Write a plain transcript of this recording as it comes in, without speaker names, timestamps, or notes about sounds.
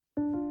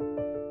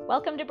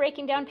Welcome to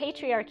Breaking Down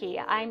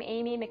Patriarchy. I'm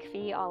Amy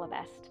McPhee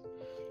Olivest.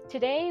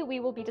 Today we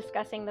will be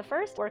discussing the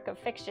first work of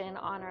fiction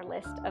on our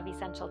list of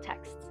essential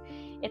texts.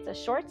 It's a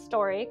short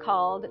story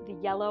called The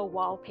Yellow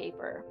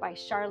Wallpaper by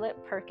Charlotte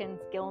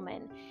Perkins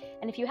Gilman.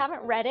 And if you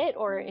haven't read it,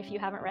 or if you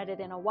haven't read it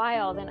in a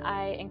while, then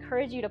I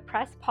encourage you to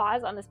press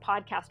pause on this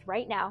podcast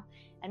right now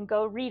and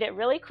go read it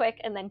really quick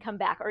and then come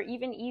back. Or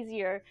even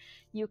easier,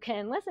 you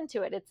can listen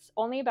to it. It's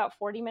only about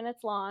 40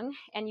 minutes long,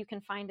 and you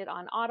can find it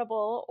on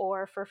Audible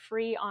or for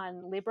free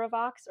on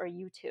LibriVox or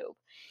YouTube.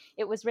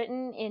 It was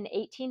written in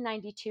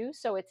 1892,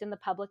 so it's in the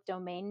public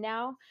domain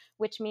now,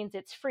 which means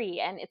it's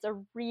free, and it's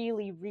a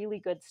really, really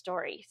good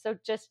story. So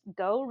just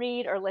go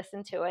read or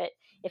listen to it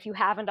if you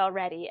haven't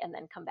already, and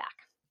then come back.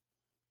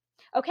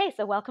 Okay,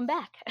 so welcome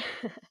back.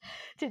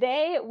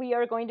 Today we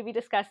are going to be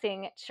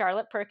discussing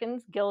Charlotte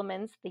Perkins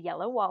Gilman's The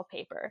Yellow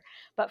Wallpaper.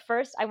 But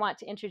first, I want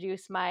to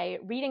introduce my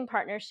reading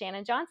partner,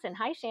 Shannon Johnson.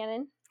 Hi,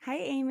 Shannon. Hi,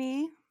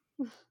 Amy.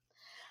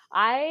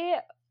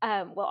 I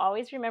will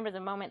always remember the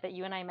moment that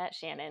you and I met,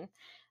 Shannon.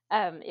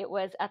 It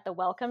was at the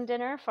welcome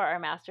dinner for our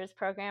master's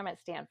program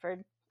at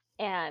Stanford.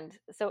 And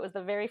so it was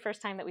the very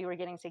first time that we were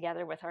getting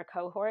together with our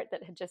cohort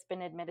that had just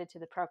been admitted to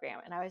the program.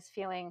 And I was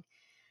feeling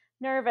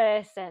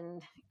nervous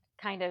and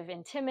kind of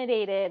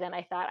intimidated. And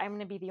I thought, I'm going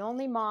to be the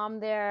only mom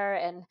there.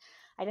 And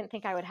I didn't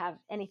think I would have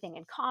anything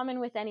in common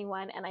with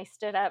anyone. And I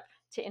stood up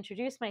to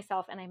introduce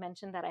myself, and I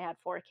mentioned that I had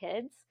 4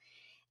 kids.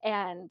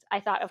 And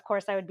I thought, of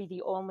course, I would be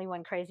the only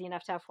one crazy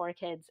enough to have 4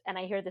 kids. And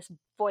I hear this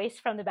voice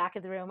from the back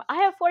of the room, I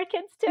have 4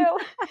 kids too.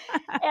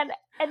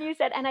 and you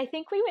said, and I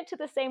think we went to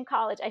the same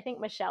college. I think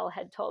Michelle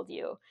had told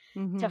you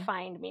to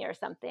find me or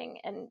something.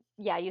 And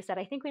yeah, you said,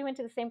 I think we went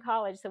to the same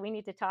college, so we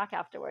need to talk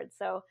afterwards.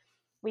 So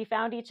we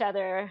found each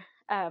other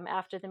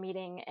after the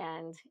meeting,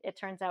 and it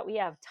turns out we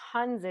have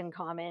tons in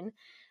common.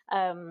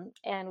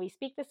 And we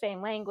speak the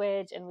same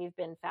language, and we've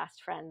been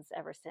fast friends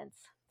ever since.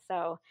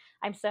 So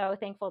I'm so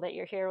thankful that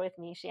you're here with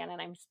me, Shannon.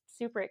 I'm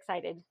super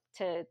excited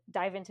to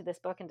dive into this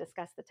book and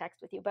discuss the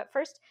text with you. But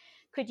first,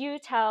 could you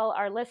tell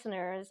our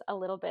listeners a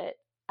little bit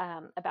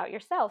about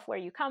yourself, where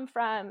you come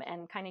from,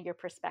 and kind of your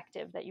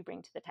perspective that you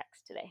bring to the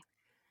text today?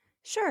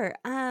 Sure.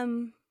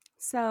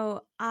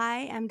 So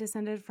I am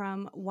descended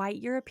from white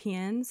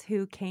Europeans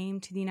who came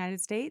to the United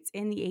States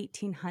in the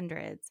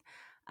 1800s.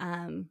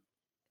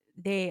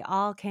 They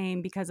all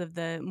came because of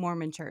the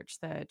Mormon Church,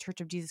 the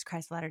Church of Jesus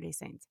Christ of Latter-day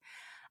Saints.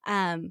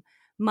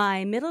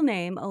 My middle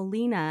name,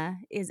 Olina,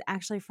 is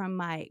actually from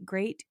my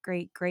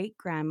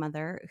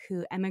great-great-great-grandmother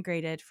who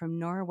emigrated from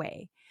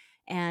Norway.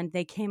 And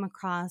they came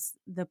across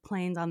the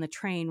plains on the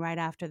train right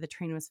after the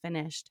train was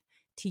finished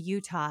to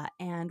Utah.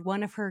 And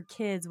one of her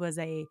kids was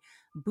a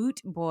boot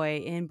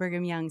boy in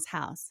Brigham Young's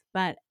house.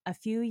 But a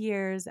few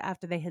years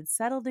after they had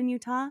settled in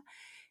Utah,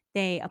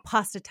 they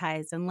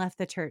apostatized and left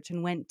the church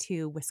and went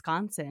to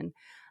Wisconsin.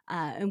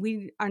 And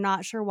we are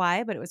not sure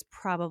why, but it was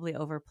probably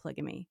over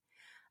polygamy.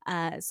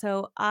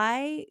 So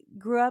I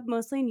grew up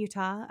mostly in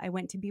Utah. I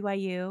went to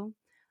BYU.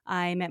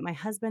 I met my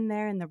husband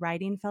there in the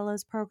Writing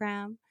Fellows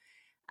program.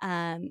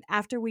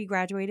 After we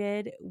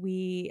graduated,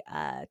 we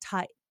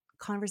taught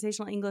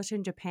conversational English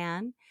in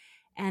Japan.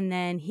 And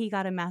then he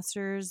got a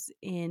master's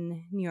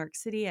in New York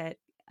City at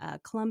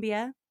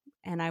Columbia,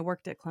 and I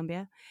worked at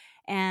Columbia.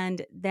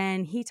 And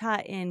then he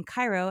taught in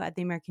Cairo at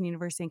the American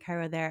University in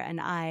Cairo there. And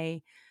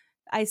I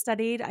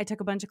studied, I took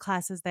a bunch of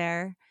classes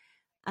there.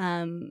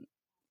 And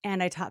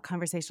I taught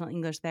conversational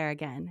English there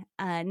again.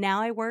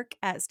 Now I work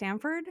at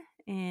Stanford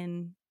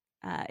in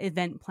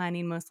event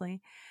planning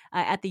mostly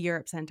at the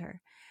Europe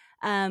Center.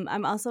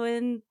 I'm also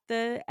in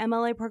the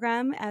MLA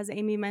program, as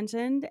Amy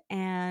mentioned,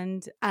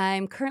 and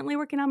I'm currently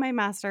working on my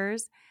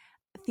master's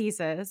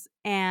thesis,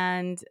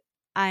 and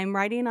I'm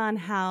writing on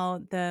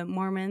how the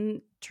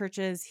Mormon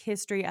Church's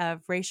history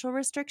of racial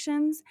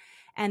restrictions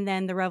and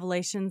then the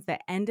revelations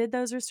that ended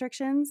those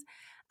restrictions,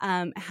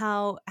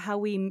 how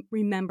we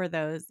remember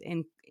those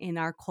in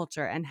our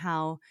culture, and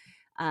how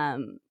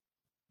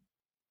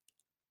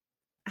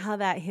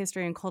that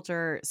history and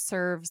culture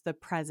serves the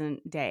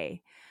present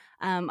day.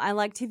 I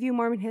like to view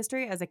Mormon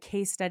history as a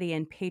case study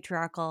in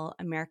patriarchal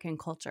American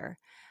culture.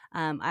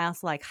 I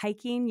also like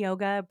hiking,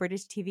 yoga,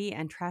 British TV,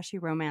 and trashy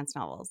romance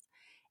novels.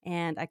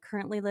 And I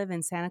currently live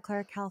in Santa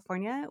Clara,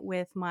 California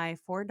with my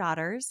 4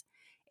 daughters,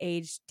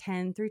 aged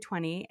 10 through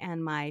 20,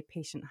 and my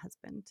patient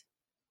husband.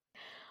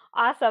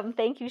 Awesome.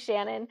 Thank you,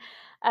 Shannon.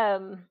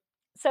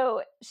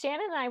 So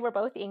Shannon and I were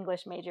both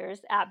English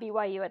majors at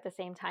BYU at the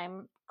same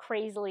time.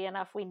 Crazily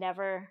enough, we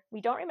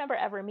don't remember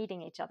ever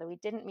meeting each other. We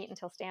didn't meet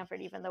until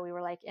Stanford, even though we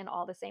were like in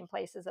all the same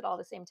places at all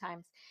the same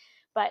times.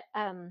 But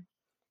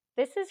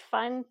this is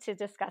fun to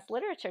discuss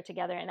literature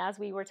together. And as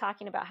we were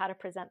talking about how to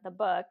present the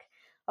book,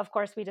 of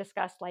course, we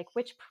discussed like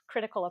which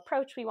critical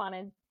approach we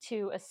wanted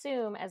to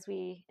assume as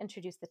we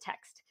introduce the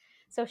text.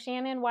 So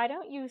Shannon, why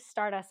don't you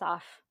start us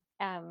off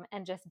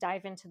and just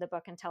dive into the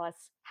book and tell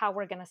us how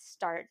we're going to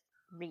start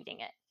reading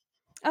it.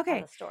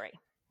 Okay. As a story.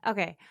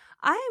 Okay.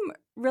 I'm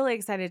really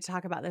excited to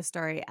talk about this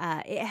story.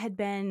 It had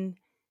been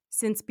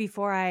since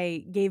before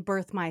I gave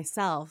birth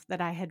myself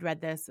that I had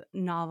read this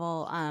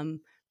novel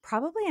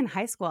probably in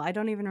high school. I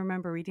don't even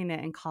remember reading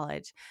it in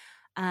college.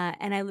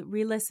 And I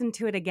re-listened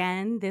to it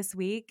again this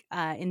week,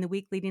 in the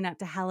week leading up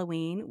to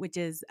Halloween, which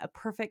is a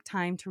perfect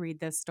time to read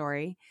this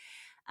story.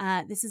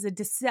 This is a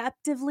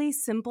deceptively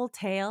simple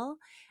tale.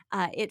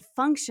 It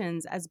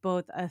functions as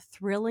both a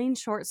thrilling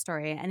short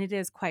story, and it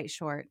is quite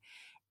short,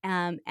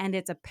 and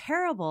it's a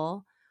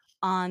parable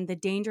on the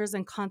dangers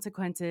and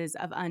consequences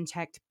of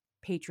unchecked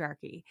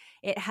patriarchy.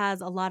 It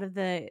has a lot of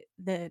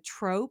the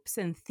tropes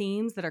and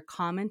themes that are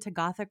common to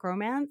Gothic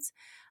romance,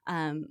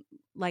 um,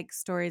 like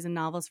stories and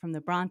novels from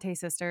the Bronte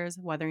sisters,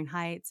 Wuthering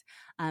Heights,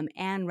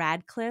 Anne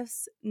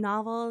Radcliffe's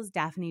novels,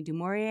 Daphne du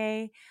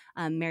Maurier,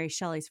 Mary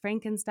Shelley's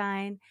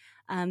Frankenstein.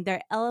 There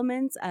are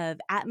elements of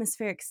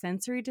atmospheric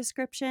sensory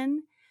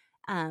description.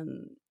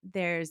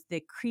 There's the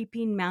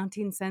creeping,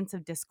 mounting sense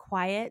of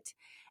disquiet.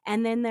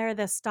 And then there are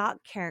the stock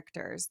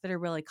characters that are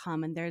really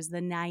common. There's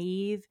the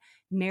naive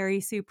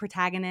Mary Sue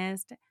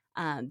protagonist.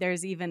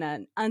 There's even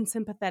an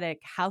unsympathetic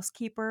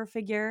housekeeper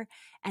figure,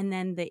 and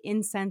then the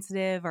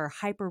insensitive or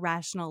hyper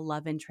rational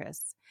love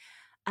interests.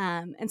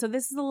 And so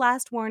this is the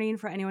last warning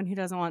for anyone who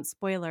doesn't want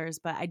spoilers,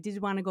 but I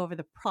did want to go over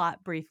the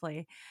plot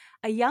briefly.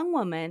 A young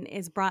woman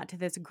is brought to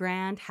this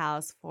grand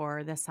house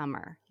for the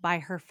summer by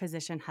her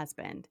physician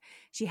husband.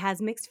 She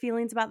has mixed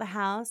feelings about the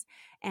house,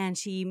 and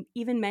she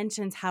even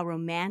mentions how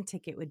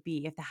romantic it would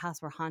be if the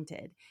house were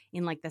haunted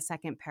in like the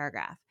second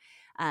paragraph.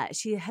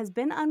 She has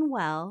been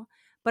unwell,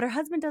 but her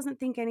husband doesn't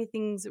think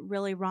anything's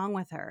really wrong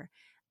with her.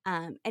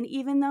 And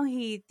even though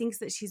he thinks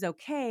that she's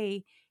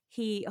okay,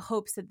 he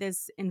hopes that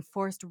this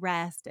enforced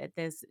rest at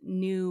this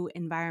new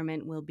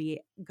environment will be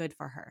good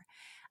for her.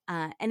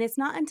 And it's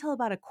not until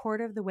about a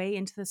quarter of the way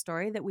into the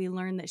story that we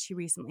learn that she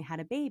recently had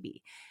a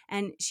baby.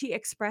 And she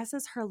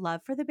expresses her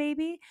love for the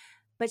baby,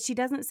 but she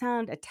doesn't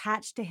sound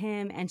attached to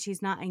him, and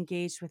she's not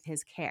engaged with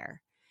his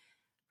care.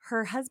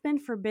 Her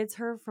husband forbids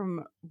her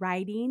from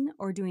writing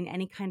or doing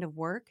any kind of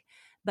work,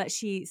 but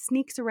she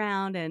sneaks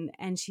around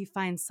and she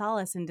finds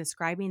solace in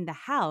describing the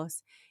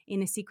house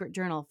in a secret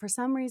journal. For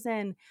some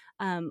reason,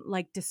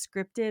 like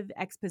descriptive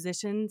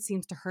exposition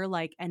seems to her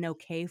like an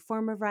okay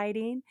form of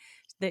writing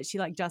that she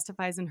like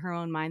justifies in her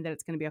own mind that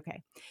it's going to be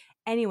okay.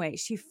 Anyway,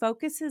 she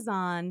focuses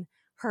on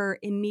her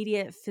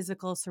immediate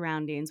physical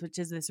surroundings, which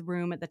is this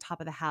room at the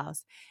top of the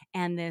house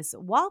and this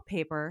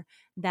wallpaper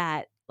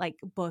that like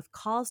both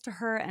calls to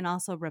her and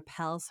also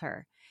repels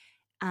her.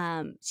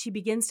 She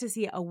begins to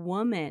see a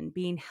woman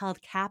being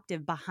held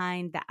captive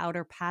behind the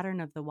outer pattern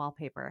of the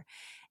wallpaper,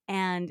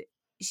 and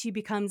she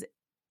becomes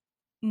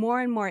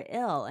more and more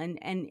ill,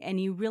 and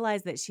you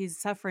realize that she's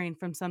suffering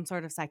from some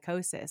sort of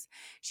psychosis.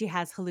 She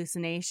has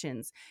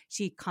hallucinations.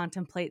 She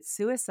contemplates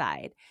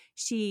suicide.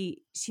 She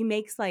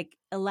makes like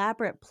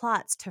elaborate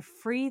plots to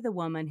free the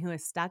woman who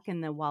is stuck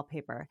in the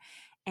wallpaper.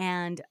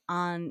 And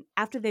on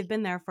after they've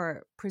been there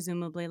for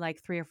presumably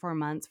like 3 or 4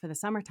 months for the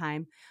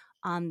summertime,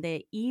 on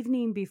the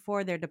evening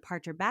before their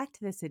departure back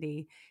to the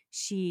city,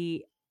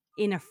 she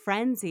in a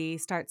frenzy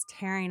starts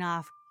tearing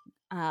off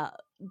uh,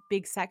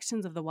 big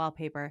sections of the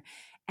wallpaper,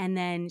 and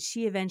then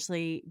she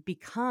eventually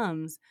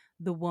becomes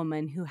the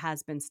woman who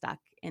has been stuck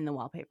in the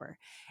wallpaper.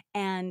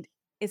 And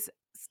it's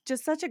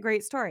just such a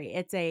great story.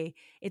 It's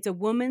a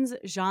woman's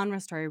genre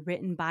story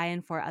written by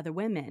and for other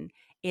women.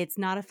 It's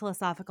not a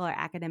philosophical or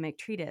academic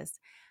treatise.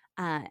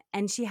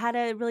 And she had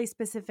a really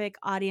specific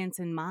audience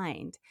in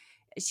mind.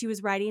 She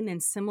was writing in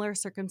similar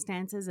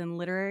circumstances and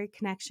literary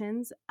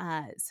connections,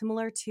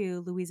 similar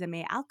to Louisa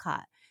May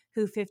Alcott,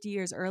 who 50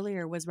 years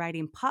earlier was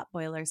writing pot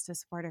boilers to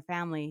support her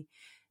family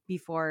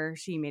before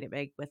she made it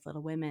big with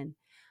Little Women.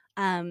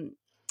 Um,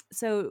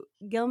 so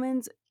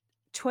Gilman's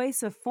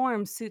choice of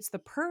form suits the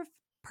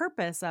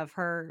purpose of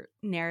her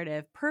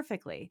narrative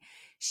perfectly.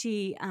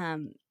 She,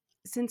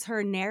 since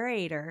her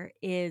narrator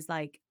is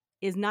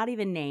not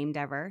even named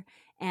ever,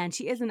 and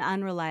she is an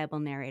unreliable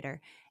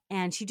narrator,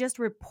 and she just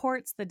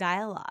reports the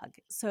dialogue.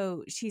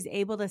 So she's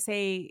able to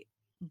say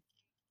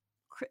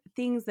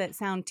things that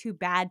sound too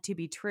bad to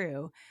be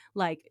true,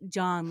 like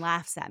John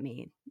laughs at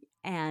me.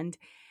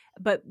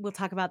 But we'll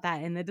talk about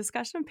that in the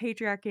discussion of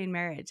patriarchy and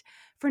marriage.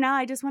 For now,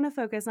 I just want to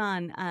focus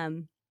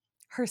on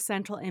her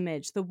central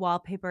image, the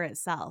wallpaper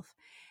itself,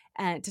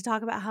 and to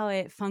talk about how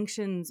it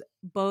functions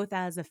both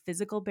as a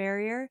physical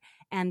barrier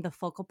and the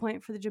focal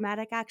point for the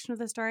dramatic action of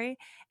the story,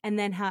 and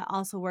then how it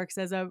also works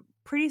as a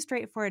pretty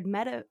straightforward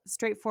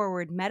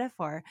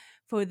metaphor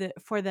for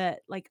the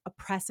like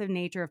oppressive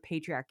nature of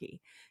patriarchy.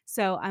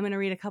 So I'm going to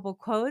read a couple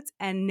quotes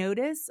and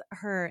notice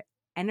her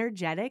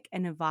energetic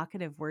and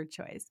evocative word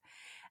choice.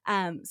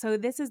 So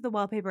this is the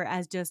wallpaper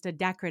as just a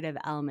decorative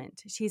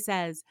element. She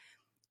says,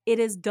 "It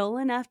is dull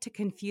enough to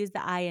confuse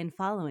the eye in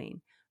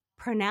following,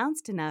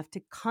 pronounced enough to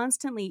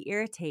constantly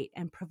irritate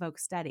and provoke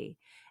study.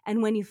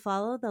 And when you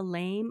follow the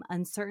lame,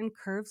 uncertain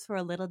curves for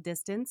a little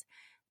distance,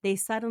 they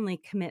suddenly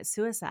commit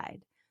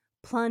suicide,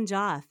 plunge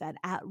off at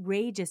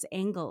outrageous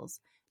angles,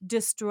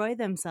 destroy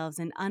themselves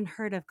in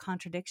unheard of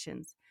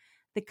contradictions.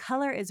 The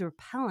color is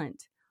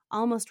repellent,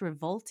 almost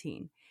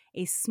revolting,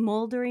 a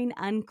smoldering,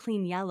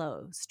 unclean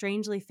yellow,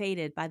 strangely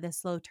faded by the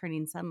slow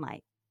turning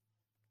sunlight.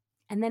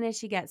 And then as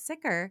she gets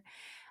sicker,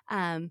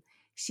 um,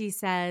 she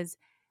says,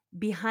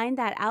 behind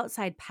that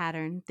outside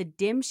pattern, the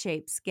dim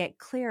shapes get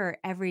clearer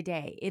every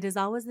day. It is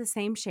always the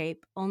same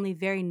shape, only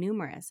very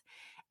numerous.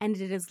 And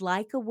it is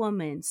like a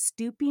woman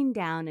stooping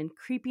down and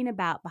creeping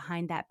about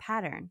behind that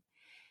pattern.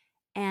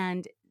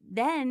 And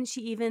then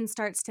she even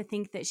starts to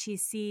think that she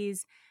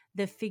sees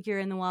the figure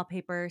in the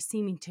wallpaper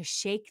seeming to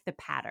shake the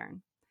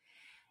pattern.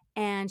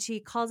 And she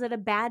calls it a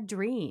bad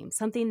dream,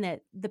 something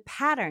that the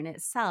pattern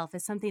itself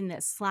is something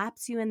that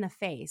slaps you in the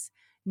face,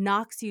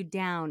 knocks you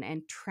down,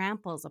 and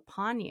tramples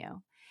upon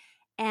you.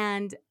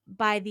 And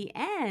by the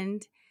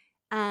end,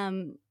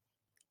 um,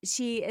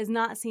 she is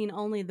not seeing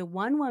only the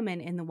one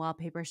woman in the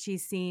wallpaper,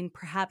 she's seeing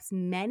perhaps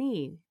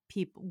many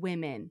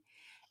women,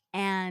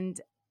 and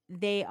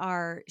they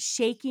are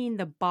shaking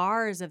the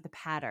bars of the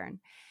pattern.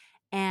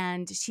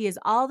 And she is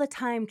all the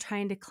time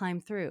trying to climb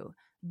through,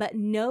 but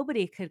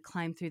nobody could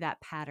climb through that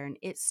pattern.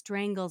 It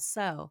strangles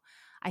so.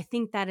 I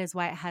think that is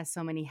why it has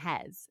so many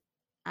heads.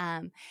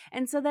 And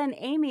so then,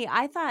 Amy,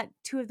 I thought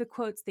two of the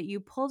quotes that you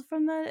pulled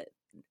from the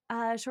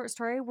short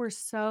story were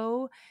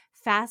so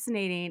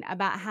fascinating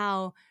about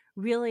how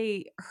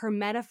really her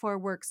metaphor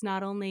works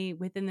not only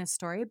within this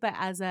story, but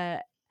as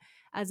a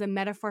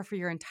metaphor for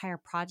your entire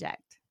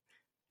project.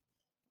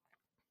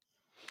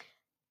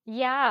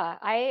 Yeah,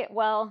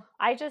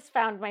 I just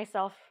found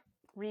myself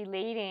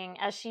relating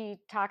as she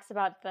talks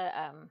about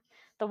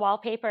the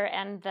wallpaper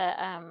and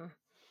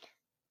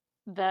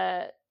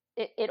the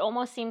it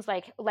almost seems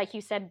like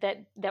you said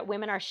that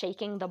women are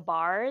shaking the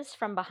bars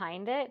from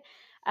behind it.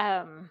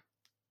 Um,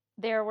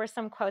 there were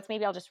some quotes.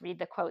 Maybe I'll just read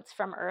the quotes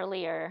from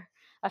earlier,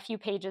 a few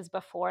pages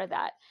before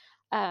that.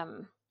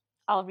 Um,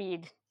 I'll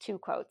read two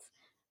quotes.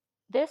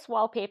 This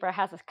wallpaper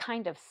has a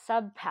kind of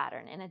sub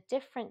pattern in a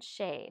different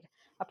shade,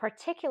 a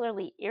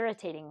particularly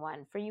irritating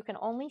one, for you can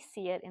only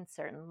see it in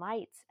certain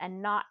lights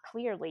and not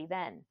clearly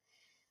then.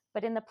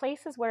 But in the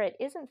places where it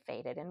isn't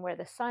faded and where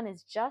the sun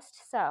is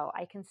just so,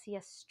 I can see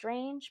a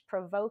strange,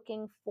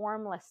 provoking,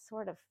 formless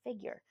sort of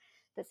figure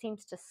that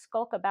seems to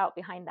skulk about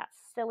behind that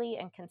silly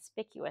and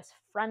conspicuous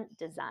front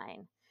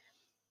design.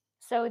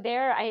 So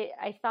there,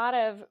 I thought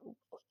of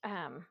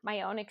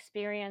my own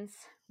experience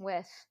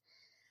with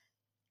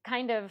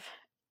kind of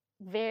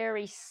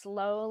very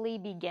slowly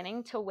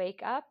beginning to wake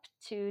up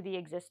to the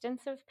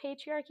existence of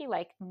patriarchy,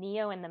 like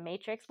Neo in the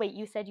Matrix. Wait,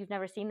 you said you've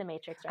never seen the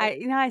Matrix,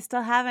 right? I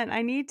still haven't.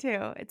 I need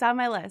to. It's on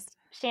my list.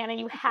 Shannon,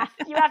 you have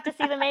to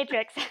see the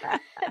Matrix.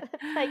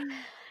 It's like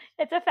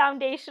it's a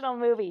foundational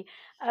movie.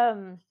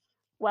 Um,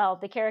 well,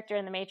 the character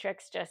in the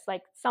Matrix just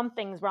like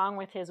something's wrong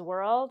with his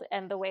world,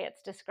 and the way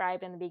it's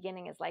described in the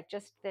beginning is like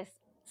just this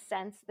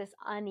sense, this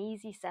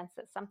uneasy sense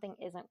that something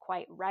isn't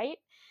quite right.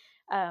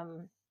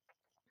 Um,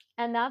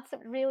 and that's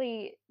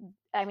really,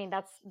 I mean,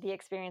 that's the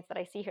experience that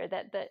I see here.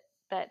 That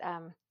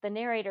the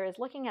narrator is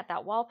looking at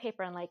that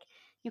wallpaper and like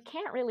you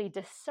can't really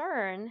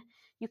discern,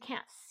 you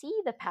can't see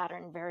the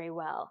pattern very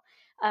well,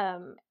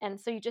 and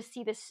so you just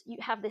see this, you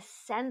have this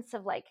sense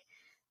of like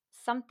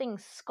something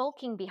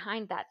skulking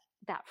behind that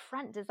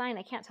front design.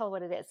 I can't tell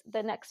what it is.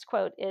 The next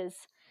quote is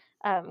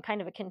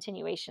kind of a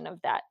continuation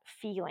of that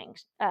feeling.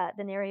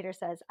 The narrator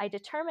says, I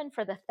determine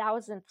for the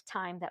thousandth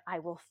time that I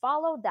will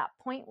follow that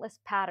pointless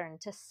pattern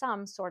to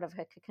some sort of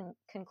a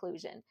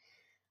conclusion.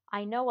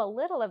 I know a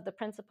little of the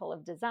principle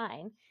of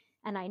design,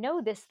 and I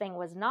know this thing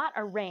was not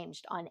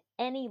arranged on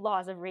any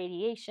laws of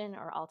radiation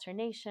or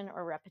alternation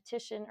or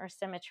repetition or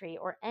symmetry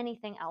or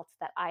anything else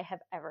that I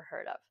have ever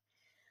heard of.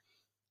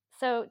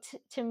 So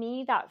to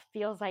me, that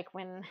feels like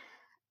when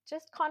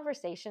just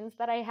conversations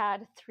that I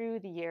had through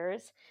the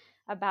years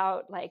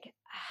about like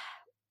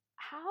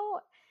how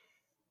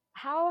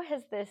how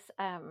has this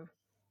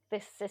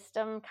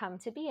system come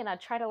to be, and I'd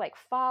try to like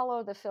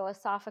follow the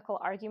philosophical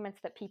arguments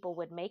that people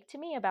would make to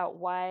me about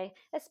why,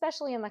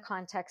 especially in the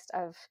context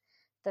of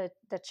the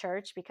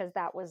church, because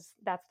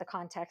that's the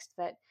context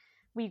that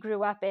we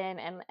grew up in,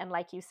 and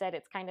like you said,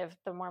 it's kind of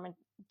the Mormon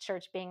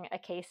church being a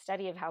case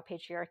study of how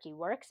patriarchy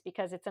works,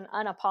 because it's an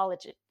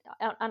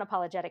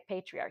unapologetic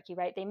patriarchy,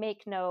 right? They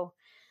make no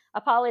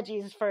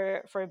apologies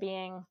for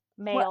being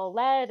Well, male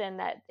led and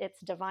that it's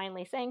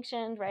divinely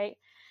sanctioned, right?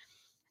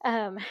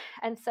 um,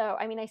 and so,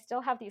 I mean, I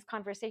still have these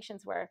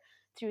conversations where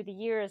through the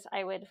years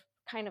I would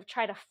kind of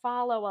try to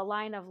follow a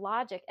line of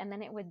logic and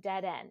then it would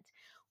dead end.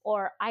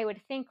 Or I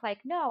would think, like,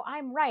 no,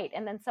 I'm right.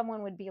 And then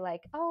someone would be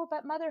like, oh,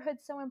 but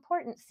motherhood's so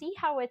important. See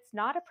how it's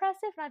not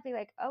oppressive? And I'd be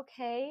like,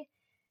 okay,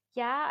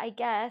 yeah, I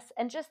guess.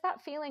 And just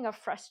that feeling of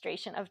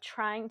frustration of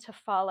trying to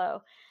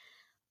follow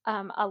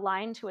a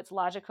line to its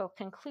logical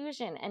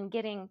conclusion and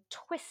getting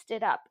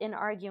twisted up in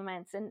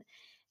arguments.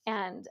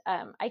 And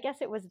I guess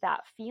it was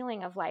that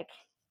feeling of like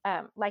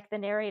the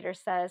narrator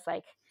says,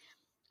 like,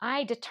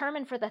 I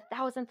determine for the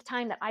thousandth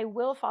time that I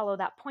will follow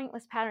that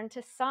pointless pattern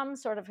to some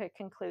sort of a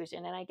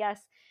conclusion. And I guess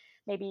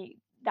maybe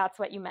that's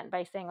what you meant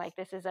by saying like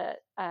this is a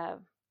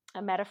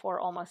metaphor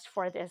almost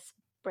for this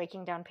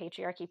breaking down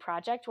patriarchy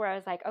project, where I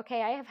was like,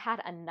 okay, I have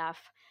had enough.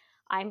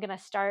 I'm going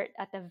to start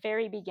at the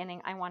very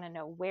beginning. I want to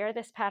know where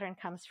this pattern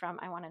comes from.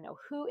 I want to know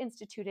who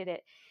instituted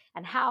it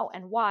and how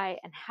and why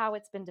and how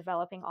it's been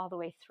developing all the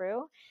way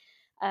through.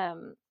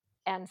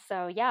 And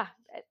so, yeah,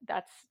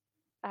 that's,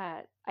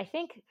 I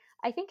think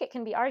it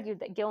can be argued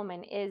that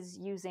Gilman is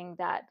using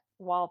that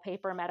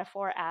wallpaper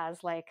metaphor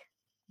as like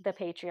the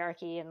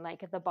patriarchy and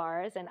like the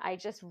bars. And I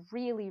just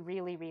really,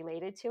 really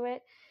related to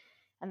it.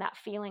 And that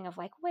feeling of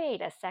like,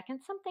 wait a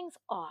second, something's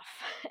off.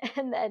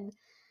 And then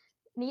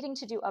needing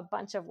to do a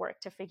bunch of work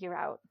to figure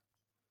out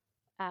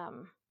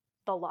um,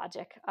 the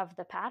logic of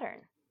the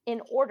pattern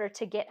in order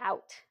to get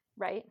out,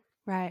 right?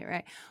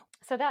 Right.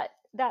 So that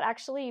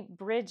actually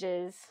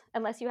bridges,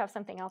 unless you have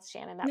something else,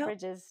 Shannon, that Nope.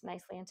 bridges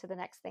nicely into the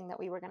next thing that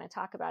we were going to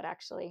talk about,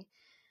 actually,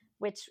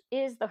 which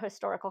is the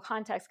historical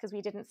context, because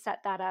we didn't set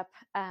that up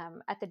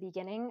at the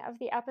beginning of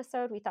the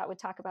episode. We thought we'd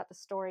talk about the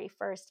story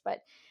first,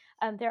 but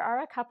there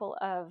are a couple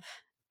of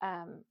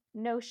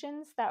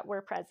notions that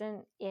were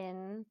present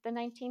in the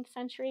 19th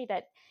century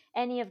that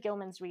any of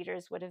Gilman's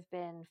readers would have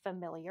been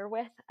familiar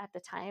with at the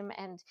time.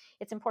 And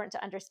it's important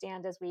to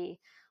understand as we,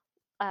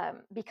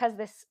 because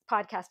this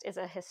podcast is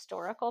a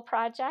historical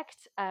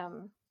project,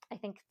 I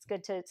think it's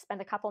good to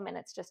spend a couple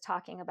minutes just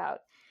talking about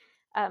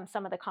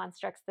some of the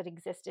constructs that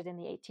existed in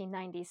the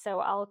 1890s. So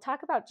I'll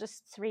talk about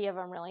just three of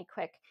them really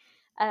quick.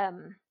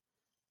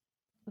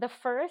 The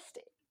first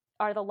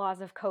are the laws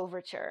of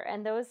coverture,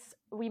 and those,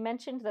 we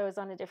mentioned those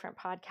on a different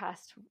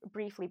podcast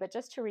briefly, but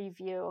just to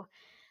review,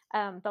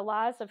 the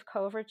laws of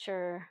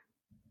coverture,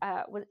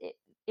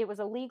 it was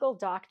a legal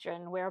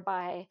doctrine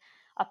whereby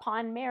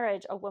upon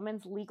marriage, a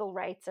woman's legal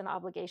rights and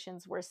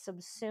obligations were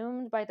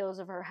subsumed by those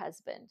of her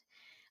husband.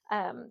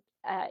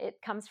 It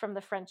comes from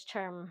the French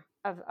term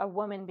of a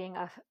woman being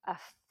a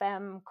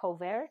femme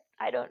couverte.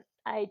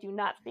 I do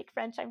not speak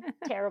French. I'm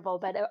terrible,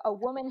 but a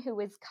woman who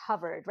is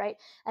covered, right?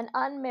 An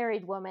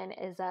unmarried woman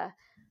is a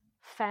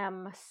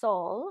femme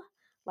sole,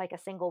 like a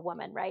single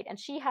woman, right? And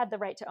she had the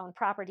right to own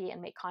property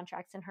and make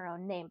contracts in her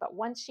own name. But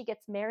once she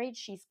gets married,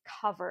 she's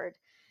covered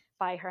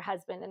by her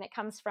husband. And it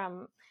comes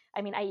from,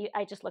 I mean,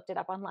 I just looked it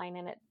up online,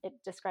 and it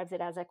describes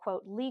it as a,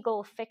 quote,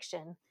 legal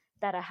fiction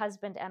that a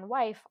husband and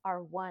wife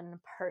are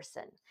one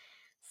person.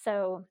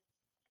 So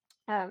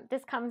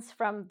this comes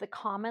from the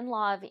common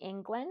law of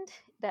England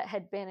that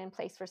had been in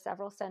place for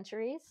several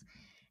centuries.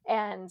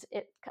 And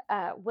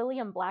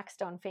William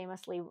Blackstone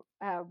famously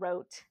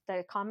wrote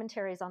the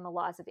commentaries on the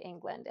laws of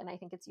England. And I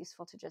think it's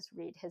useful to just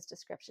read his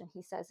description.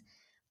 He says,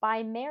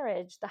 by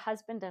marriage, the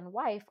husband and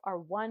wife are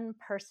one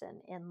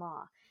person in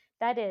law.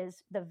 That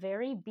is, the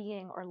very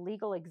being or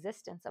legal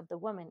existence of the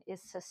woman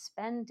is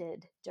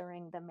suspended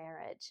during the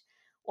marriage,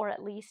 or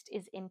at least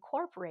is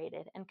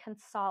incorporated and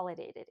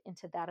consolidated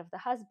into that of the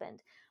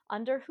husband,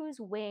 under whose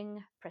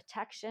wing,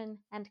 protection,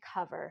 and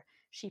cover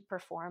she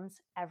performs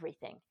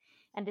everything,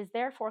 and is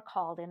therefore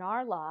called in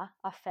our law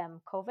a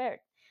femme couverte.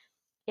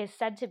 She is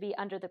said to be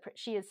under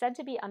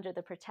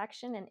the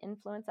protection and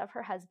influence of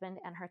her husband,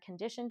 and her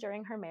condition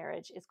during her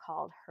marriage is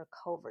called her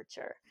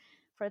coverture.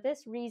 For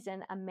this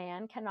reason, a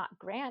man cannot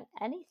grant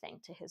anything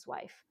to his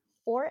wife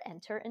or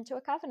enter into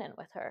a covenant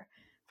with her,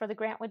 for the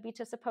grant would be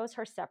to suppose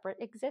her separate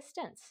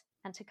existence,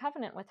 and to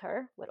covenant with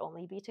her would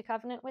only be to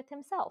covenant with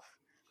himself.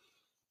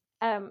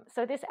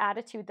 So this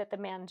attitude that the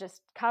man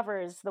just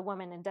covers the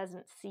woman and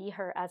doesn't see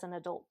her as an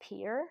adult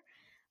peer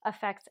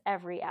affects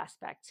every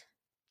aspect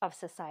of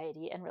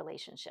society and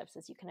relationships,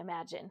 as you can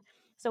imagine.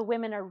 So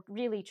women are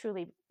really,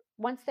 truly,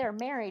 once they're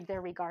married,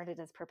 they're regarded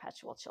as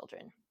perpetual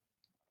children.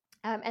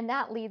 And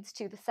that leads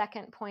to the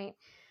second point,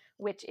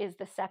 which is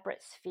the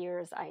separate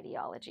spheres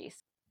ideology.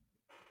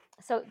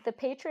 So the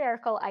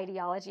patriarchal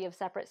ideology of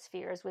separate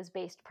spheres was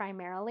based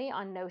primarily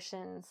on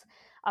notions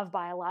of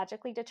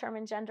biologically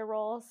determined gender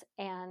roles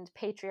and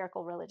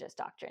patriarchal religious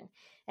doctrine.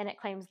 And it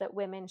claims that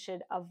women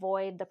should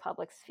avoid the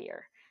public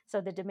sphere, so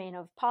the domain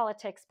of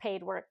politics,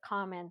 paid work,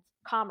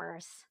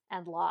 commerce,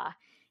 and law.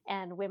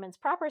 And women's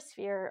proper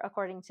sphere,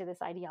 according to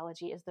this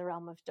ideology, is the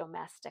realm of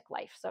domestic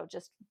life. So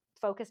just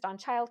focused on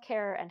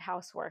childcare and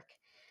housework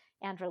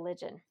and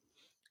religion.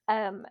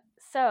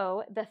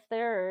 So the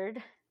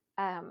third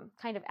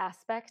kind of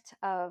aspect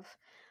of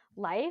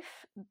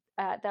life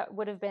that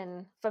would have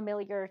been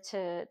familiar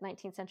to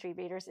 19th century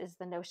readers is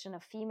the notion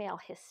of female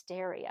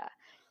hysteria.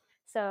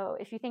 So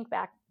if you think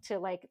back to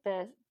like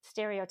the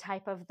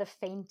stereotype of the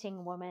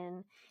fainting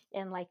woman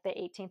in like the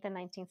 18th and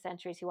 19th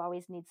centuries who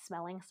always needs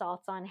smelling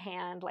salts on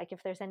hand, like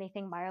if there's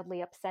anything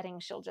mildly upsetting,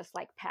 she'll just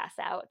like pass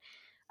out.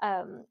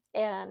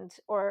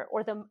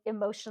 Or the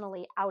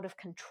emotionally out of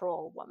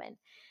control woman.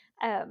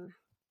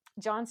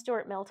 John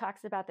Stuart Mill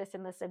talks about this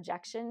in The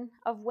Subjection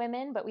of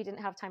Women, but we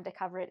didn't have time to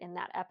cover it in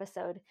that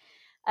episode.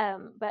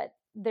 But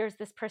there's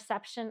this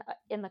perception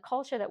in the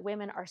culture that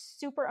women are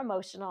super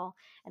emotional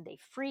and they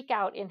freak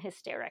out in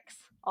hysterics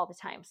all the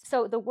time.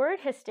 So the word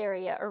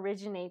hysteria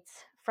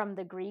originates from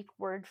the Greek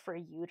word for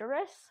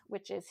uterus,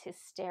 which is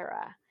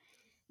hystera.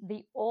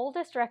 The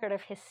oldest record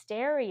of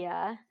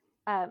hysteria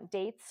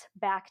dates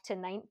back to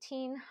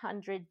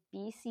 1900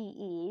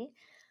 BCE,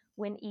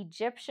 when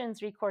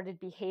Egyptians recorded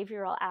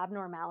behavioral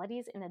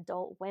abnormalities in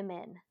adult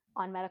women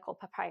on medical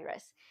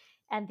papyrus.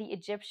 And the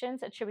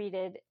Egyptians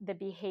attributed the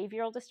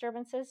behavioral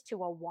disturbances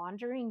to a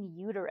wandering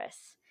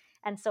uterus.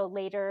 And so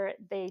later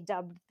they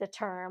dubbed the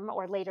term,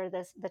 or later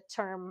the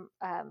term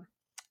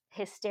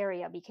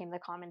hysteria became the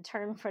common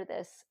term for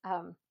this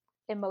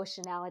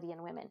emotionality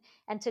in women.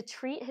 And to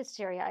treat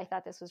hysteria, I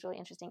thought this was really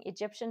interesting.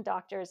 Egyptian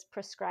doctors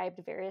prescribed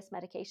various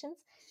medications,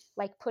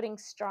 like putting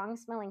strong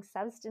smelling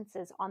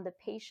substances on the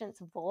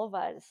patient's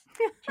vulvas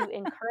to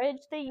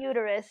encourage the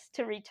uterus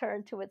to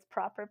return to its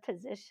proper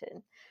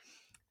position.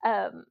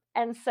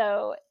 And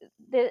so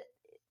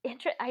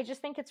I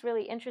just think it's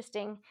really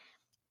interesting,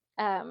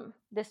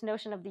 this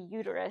notion of the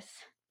uterus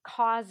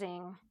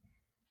causing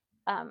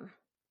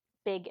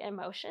big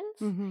emotions.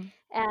 Mm-hmm.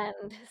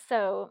 And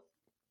so,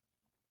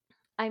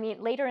 I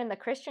mean, later in the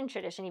Christian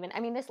tradition, even, I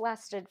mean, this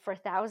lasted for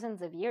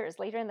thousands of years.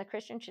 Later in the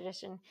Christian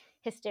tradition,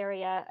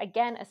 hysteria,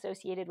 again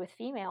associated with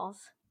females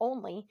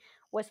only,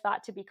 was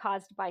thought to be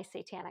caused by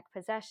satanic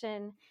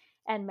possession.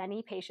 And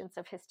many patients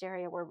of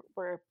hysteria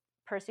were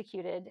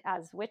persecuted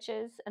as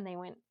witches, and they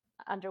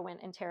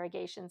underwent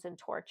interrogations and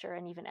torture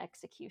and even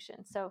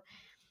execution. So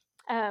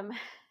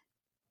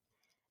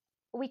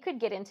we could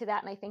get into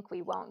that, and I think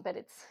we won't, but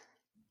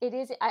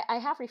I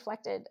have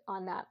reflected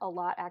on that a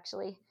lot,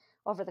 actually,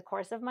 over the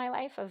course of my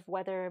life, of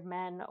whether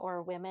men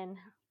or women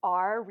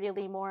are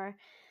really more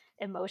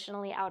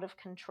emotionally out of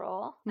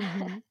control.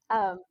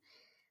 Mm-hmm.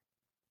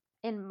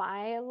 In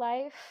my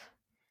life,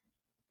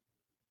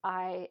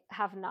 I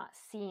have not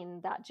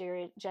seen that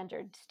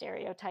gendered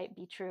stereotype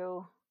be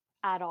true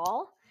at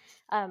all.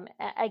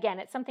 Again,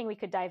 it's something we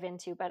could dive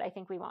into, but I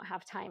think we won't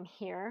have time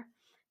here.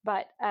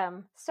 But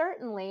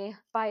certainly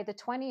by the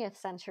 20th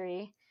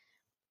century,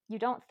 you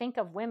don't think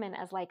of women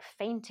as like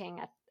fainting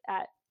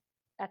at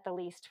the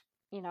least,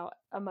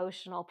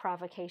 emotional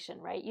provocation,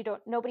 right?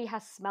 Nobody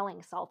has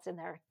smelling salts in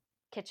their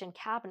kitchen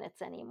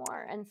cabinets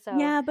anymore. And so,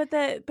 Yeah, but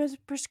the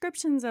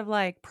prescriptions of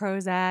like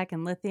Prozac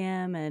and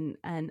lithium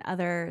and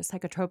other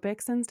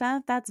psychotropics and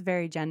stuff, that's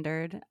very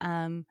gendered.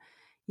 We'll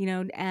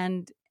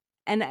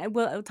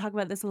talk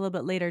about this a little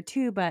bit later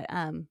too, but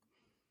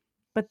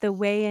the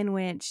way in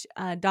which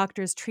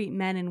doctors treat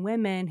men and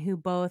women who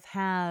both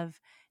have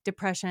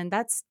depression,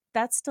 that's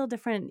still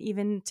different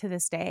even to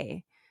this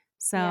day.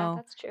 yeah, So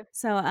that's true.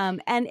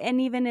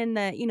 and even in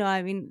the,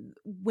 I mean,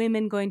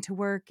 women going to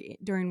work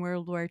during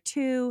World War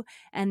II,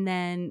 and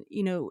then,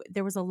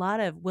 there was a lot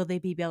of, will they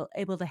be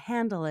able to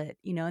handle it,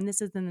 and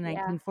this is in the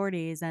Yeah,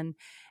 1940s.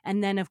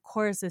 And then, of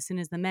course, as soon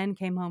as the men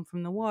came home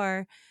from the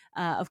war,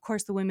 of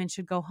course, the women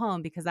should go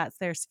home because that's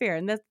their sphere.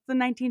 And that's the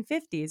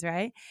 1950s,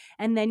 right?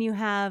 And then you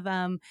have,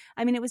 I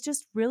mean, it was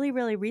just really,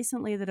 really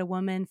recently that a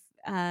woman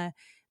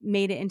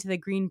made it into the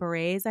Green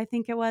Berets, I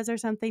think it was, or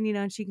something,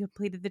 and she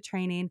completed the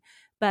training.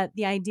 But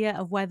the idea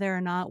of whether or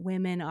not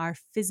women are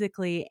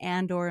physically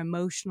and or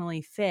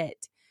emotionally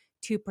fit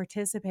to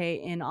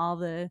participate in all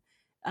the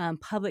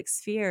public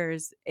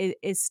spheres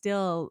is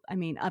still, I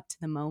mean, up to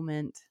the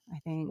moment, I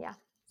think. yeah.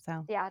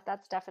 So, Yeah,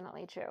 that's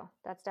definitely true.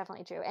 That's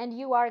definitely true. And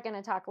you are going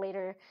to talk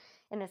later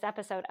in this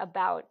episode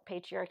about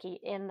patriarchy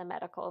in the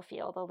medical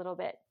field a little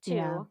bit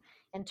yeah. too,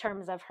 in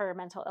terms of her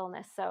mental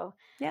illness. So,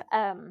 Yep.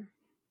 um,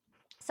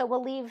 so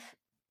we'll leave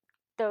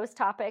those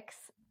topics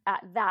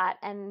at that,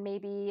 and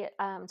maybe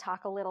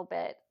talk a little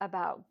bit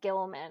about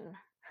Gilman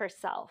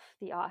herself,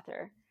 the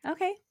author.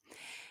 Okay.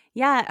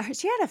 Yeah,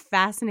 she had a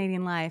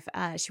fascinating life.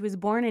 She was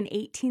born in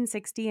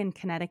 1860 in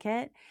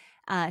Connecticut.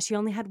 She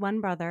only had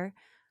one brother.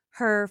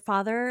 Her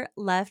father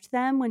left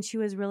them when she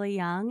was really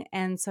young,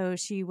 and so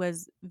she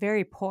was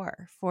very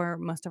poor for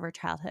most of her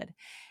childhood.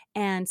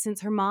 And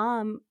since her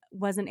mom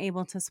wasn't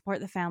able to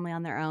support the family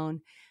on their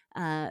own,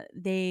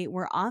 they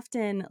were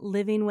often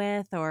living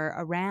with or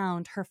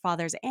around her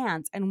father's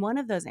aunts. And one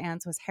of those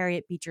aunts was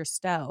Harriet Beecher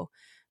Stowe,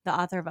 the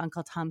author of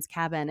Uncle Tom's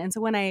Cabin. And so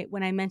when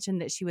I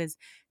mentioned that she was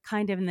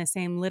kind of in the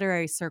same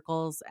literary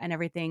circles and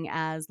everything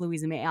as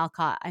Louisa May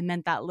Alcott, I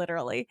meant that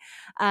literally.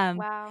 Um,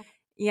 Wow.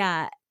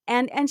 yeah.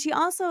 And she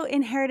also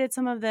inherited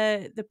some of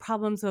the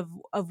problems of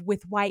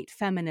with white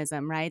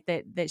feminism, right?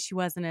 That she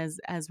wasn't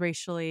as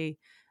racially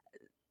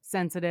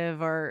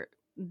sensitive or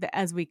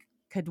as we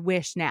could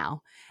wish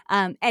now.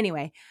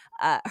 Anyway,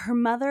 her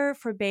mother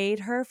forbade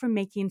her from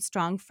making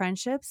strong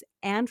friendships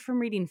and from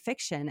reading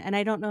fiction. And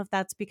I don't know if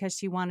that's because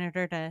she wanted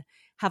her to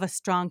have a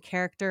strong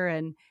character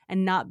and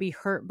not be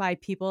hurt by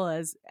people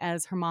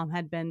as her mom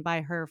had been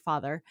by her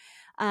father.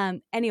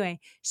 Anyway,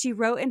 she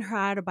wrote in her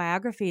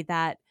autobiography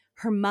that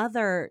her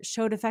mother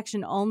showed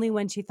affection only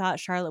when she thought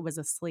Charlotte was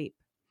asleep.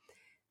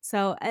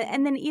 So,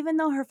 and then even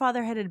though her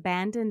father had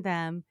abandoned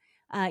them,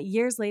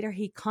 years later,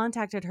 he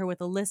contacted her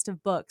with a list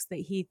of books that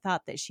he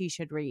thought that she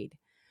should read.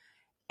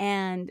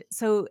 And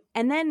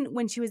then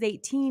when she was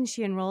 18,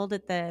 she enrolled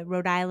at the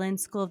Rhode Island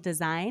School of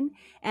Design,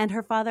 and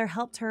her father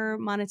helped her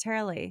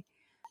monetarily.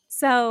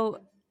 So,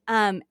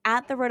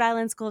 at the Rhode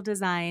Island School of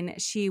Design,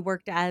 she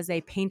worked as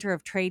a painter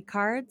of trade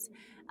cards,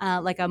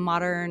 like a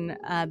modern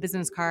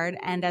business card,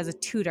 and as a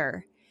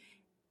tutor.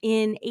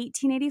 In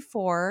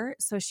 1884,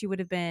 so she would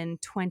have been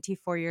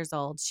 24 years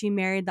old, she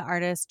married the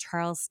artist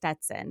Charles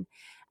Stetson.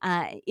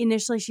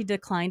 Initially, she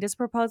declined his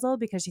proposal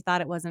because she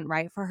thought it wasn't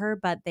right for her,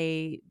 but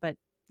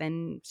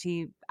then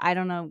I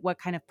don't know what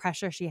kind of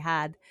pressure she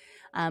had,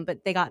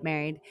 but they got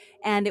married.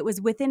 And it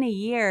was within a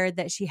year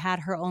that she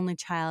had her only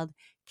child,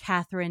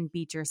 Catherine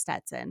Beecher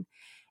Stetson.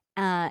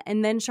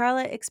 And then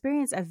Charlotte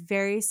experienced a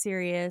very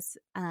serious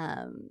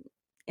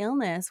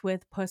illness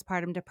with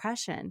postpartum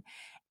depression.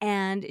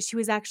 And she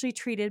was actually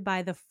treated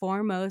by the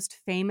foremost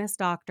famous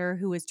doctor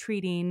who was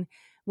treating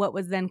what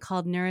was then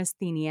called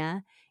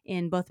neurasthenia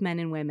in both men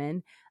and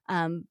women,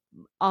 um,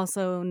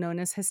 also known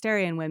as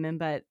hysteria in women,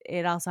 but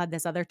it also had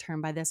this other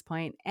term by this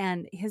point.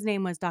 And his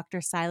name was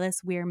Dr.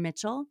 Silas Weir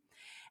Mitchell.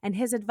 And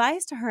his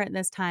advice to her at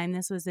this time,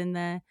 this was in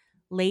the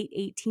late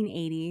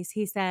 1880s,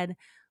 he said,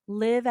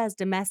 live as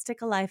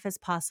domestic a life as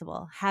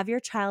possible. Have your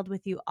child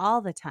with you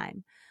all the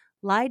time.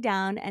 Lie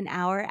down an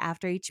hour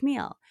after each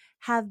meal.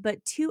 Have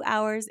but 2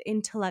 hours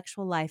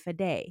intellectual life a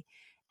day.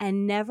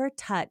 And never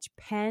touch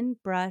pen,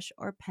 brush,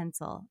 or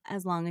pencil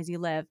as long as you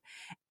live.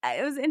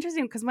 It was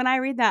interesting because when I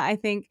read that, I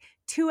think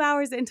 2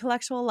 hours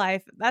intellectual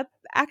life, that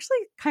actually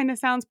kind of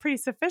sounds pretty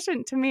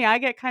sufficient to me. I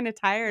get kind of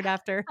tired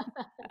after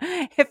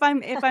if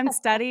I'm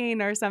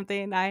studying or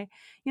something.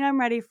 I'm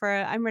ready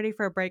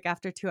for a break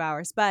after 2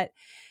 hours. But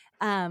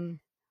um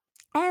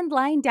and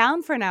lying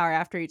down for an hour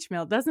after each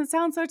meal doesn't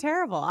sound so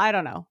terrible. I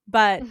don't know.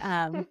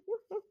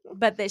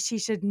 But that she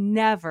should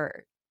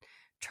never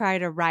try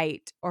to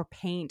write or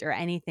paint or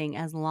anything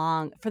as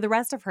long for the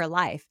rest of her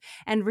life.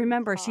 And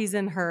remember, Awesome. she's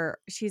in her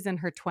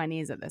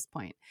 20s at this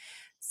point.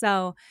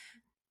 So,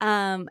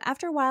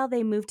 after a while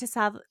they moved to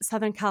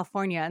Southern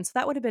California, and so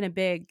that would have been a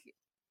big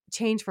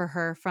change for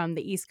her from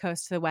the East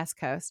Coast to the West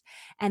Coast.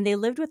 And they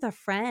lived with a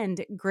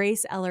friend,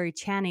 Grace Ellery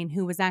Channing,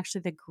 who was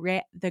actually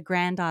the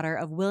granddaughter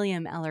of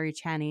William Ellery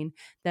Channing,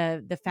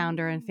 the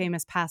founder and Mm.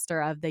 famous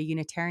pastor of the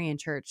Unitarian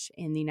Church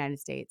in the United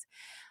States.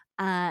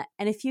 And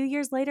a few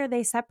years later,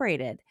 they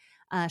separated,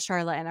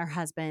 Charlotte and her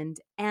husband.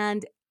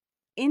 And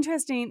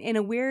in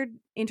a weird,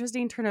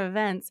 interesting turn of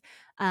events,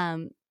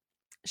 um,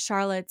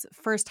 Charlotte's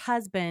first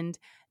husband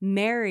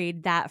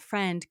married that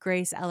friend,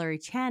 Grace Ellery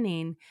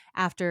Channing,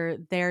 after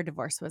their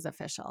divorce was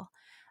official.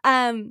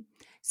 Um,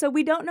 so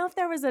we don't know if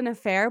there was an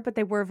affair, but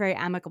they were very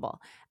amicable.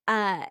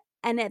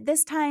 And at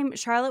this time,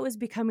 Charlotte was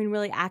becoming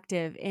really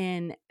active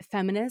in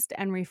feminist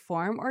and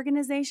reform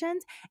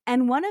organizations.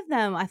 And one of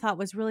them I thought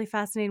was really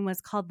fascinating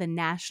was called the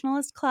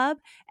Nationalist Club.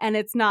 And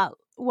it's not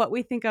what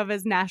we think of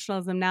as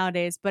nationalism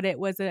nowadays, but it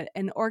was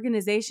an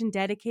organization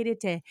dedicated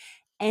to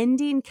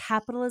ending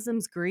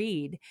capitalism's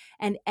greed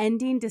and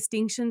ending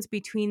distinctions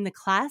between the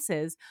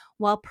classes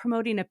while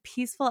promoting a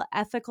peaceful,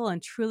 ethical,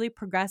 and truly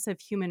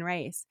progressive human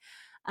race.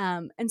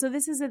 And so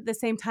this is at the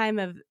same time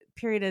of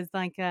period as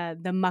like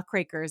the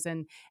muckrakers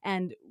and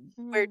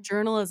where Mm.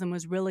 journalism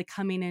was really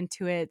coming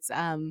into its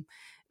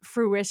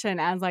fruition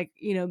as like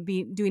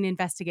be doing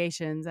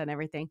investigations and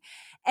everything.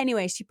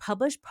 Anyway, she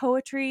published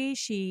poetry.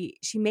 She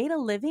made a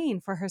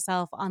living for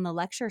herself on the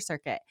lecture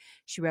circuit.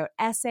 She wrote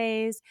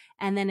essays,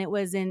 and then it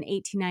was in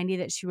 1890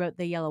 that she wrote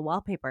the Yellow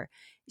Wallpaper.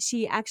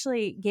 She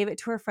actually gave it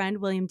to her friend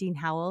William Dean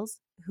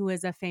Howells, who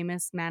is a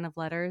famous man of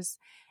letters,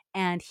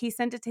 and he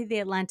sent it to the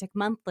Atlantic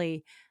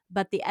Monthly,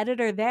 but the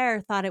editor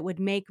there thought it would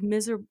make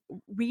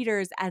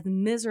readers as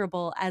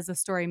miserable as the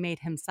story made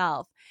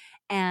himself.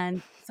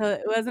 And so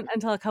it wasn't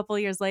until a couple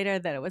of years later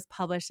that it was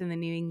published in the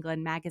New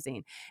England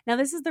Magazine. Now,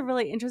 this is the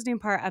really interesting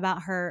part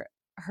about her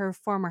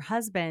former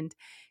husband.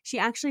 She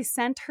actually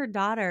sent her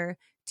daughter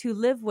to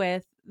live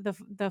with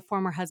the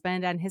former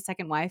husband and his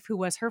second wife, who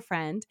was her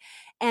friend.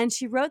 And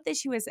she wrote that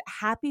she was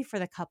happy for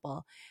the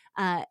couple,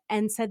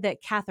 and said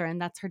that Catherine,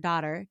 that's her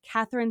daughter,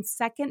 Catherine's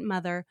second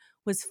mother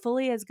was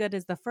fully as good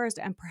as the first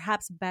and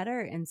perhaps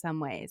better in some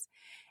ways.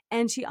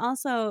 And she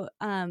also,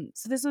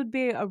 so this would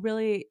be a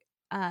really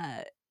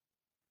uh,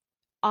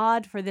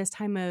 odd for this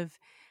time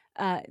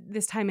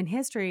in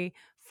history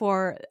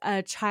for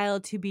a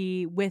child to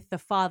be with the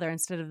father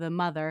instead of the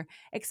mother,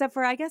 except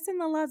for I guess in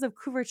the laws of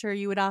coverture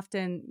you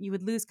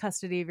would lose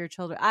custody of your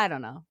children. I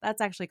don't know,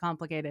 that's actually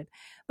complicated,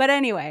 but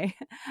anyway,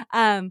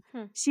 um,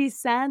 Hmm. she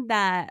said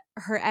that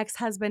her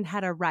ex-husband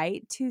had a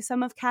right to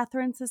some of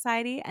Catherine's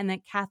society and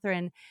that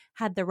Catherine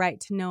had the right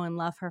to know and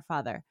love her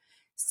father.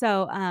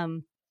 So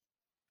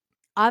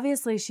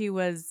obviously she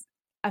was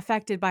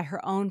affected by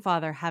her own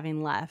father having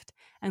left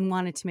and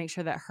wanted to make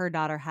sure that her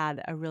daughter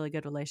had a really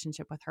good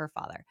relationship with her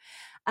father.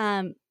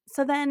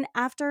 So then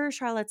after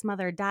Charlotte's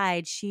mother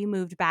died, she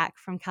moved back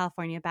from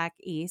California back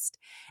east,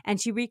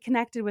 and she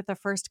reconnected with a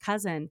first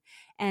cousin,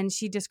 and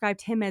she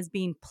described him as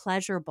being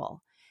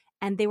pleasurable.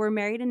 And they were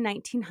married in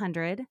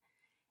 1900,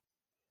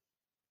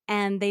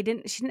 and she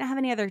didn't have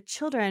any other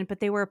children, but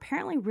they were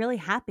apparently really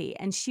happy.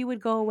 And she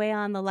would go away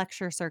on the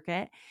lecture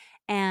circuit,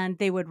 and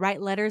they would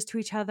write letters to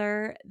each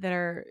other that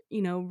are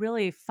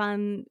really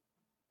fun,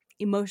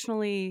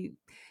 emotionally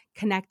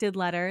connected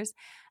letters.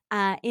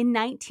 In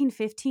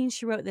 1915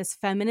 she wrote this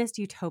feminist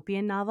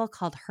utopian novel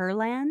called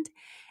Herland,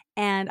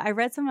 And I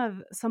read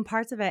some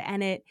parts of it,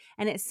 and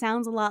it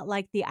sounds a lot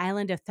like the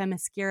island of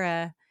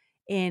Themyscira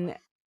in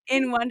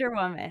Wonder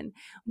Woman,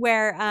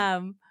 where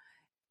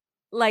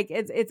like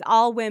it's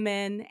all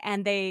women,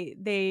 and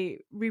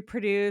they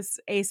reproduce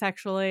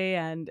asexually,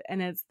 and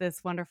it's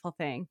this wonderful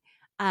thing.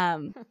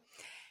 Um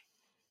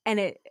and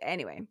it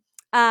anyway,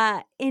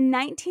 in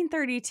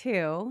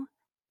 1932,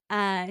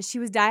 she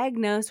was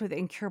diagnosed with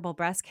incurable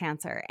breast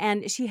cancer,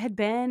 and she had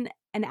been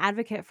an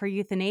advocate for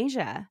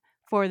euthanasia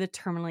for the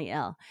terminally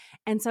ill.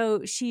 And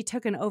so she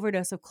took an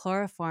overdose of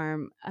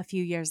chloroform a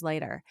few years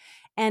later.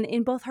 And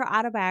in both her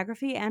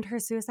autobiography and her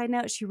suicide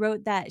note, she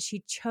wrote that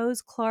she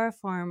chose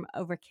chloroform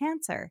over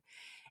cancer.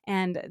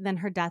 And then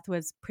her death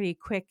was pretty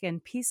quick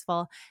and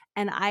peaceful.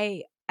 And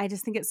I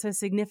just think it's so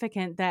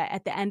significant that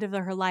at the end of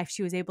her life,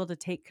 she was able to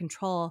take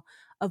control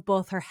of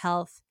both her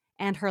health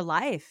and her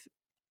life,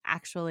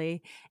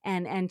 actually,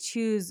 and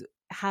choose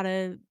how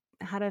to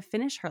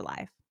finish her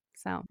life.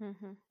 So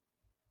Hmm.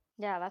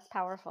 Yeah, that's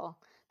powerful.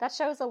 That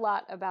shows a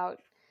lot about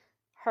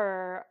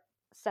her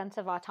sense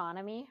of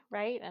autonomy,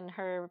 right? And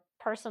her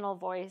personal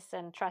voice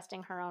and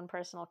trusting her own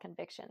personal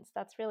convictions.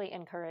 That's really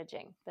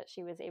encouraging that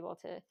she was able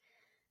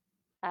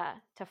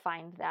to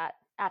find that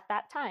at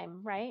that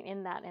time, right?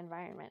 In that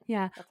environment.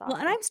 yeah. That's Well,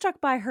 and awesome. I'm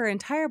struck by her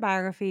entire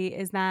biography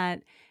is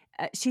that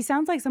she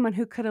sounds like someone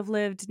who could have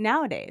lived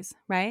nowadays,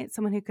 right?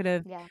 Someone who could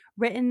have Yeah.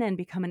 written and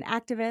become an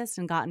activist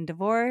and gotten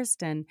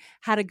divorced and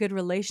had a good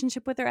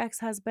relationship with her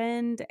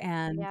ex-husband.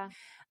 And Yeah.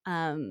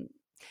 um,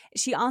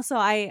 she also,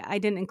 I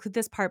didn't include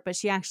this part, but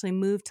she actually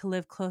moved to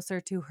live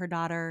closer to her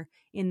daughter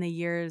in the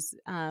years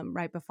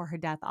right before her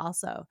death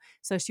also.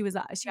 So she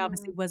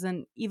obviously Mm.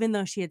 wasn't, even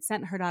though she had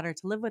sent her daughter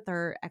to live with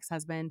her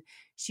ex-husband,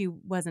 she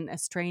wasn't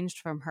estranged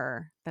from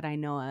her that I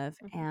know of.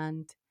 Hmm.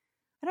 And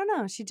I don't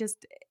know, she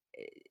just,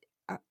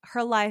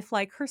 her life,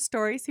 like her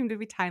story seemed to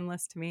be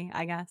timeless to me,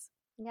 I guess.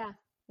 Yeah.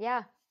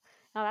 Yeah.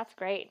 No, that's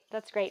great.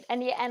 That's great.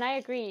 And yeah, and I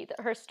agree.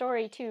 Her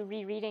story too,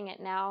 rereading it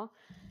now,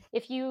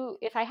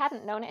 if I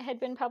hadn't known it had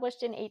been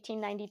published in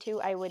 1892,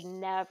 I would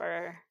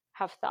never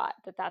have thought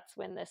that that's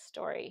when this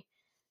story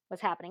was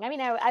happening. I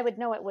mean, I would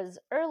know it was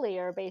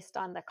earlier based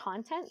on the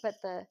content, but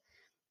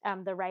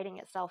the writing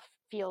itself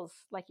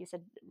feels, like you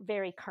said,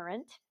 very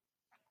current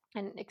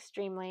and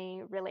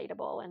extremely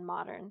relatable and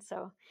modern.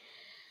 So,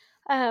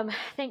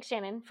 thanks,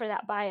 Shannon, for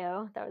that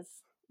bio. That was,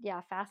 yeah,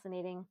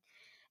 fascinating.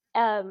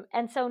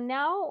 And so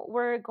now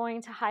we're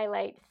going to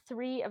highlight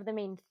three of the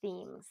main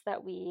themes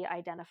that we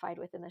identified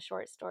within the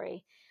short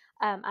story.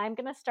 I'm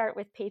going to start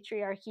with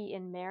patriarchy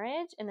in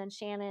marriage, and then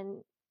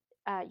Shannon,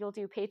 you'll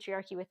do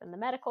patriarchy within the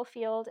medical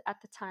field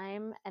at the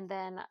time, and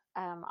then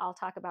I'll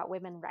talk about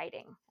women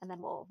writing, and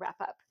then we'll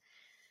wrap up.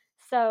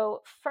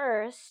 So,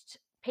 first,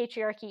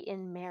 patriarchy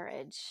in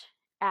marriage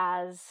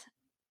as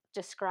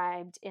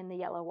described in the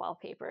yellow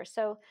wallpaper.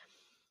 So,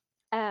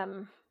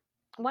 um,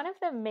 one of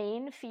the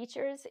main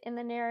features in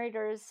the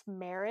narrator's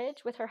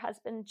marriage with her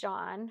husband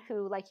John,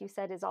 who, like you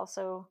said, is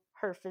also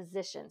her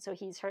physician. So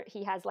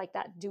he has like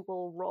that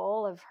dual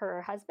role of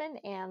her husband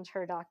and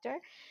her doctor.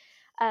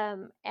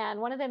 And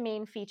one of the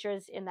main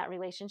features in that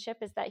relationship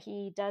is that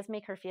he does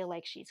make her feel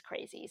like she's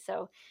crazy.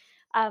 So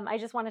I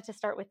just wanted to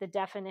start with the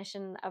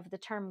definition of the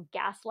term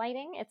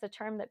gaslighting. It's a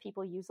term that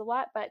people use a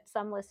lot, but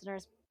some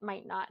listeners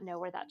might not know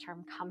where that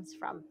term comes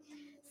from.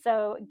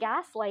 So,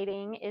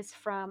 gaslighting is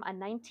from a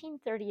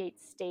 1938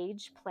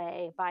 stage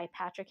play by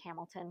Patrick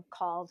Hamilton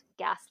called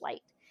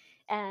Gaslight.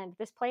 And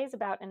this play is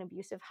about an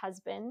abusive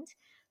husband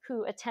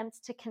who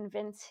attempts to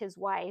convince his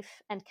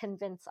wife and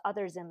convince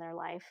others in their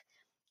life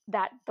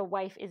that the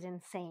wife is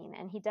insane.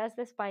 And he does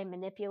this by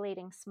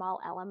manipulating small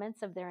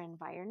elements of their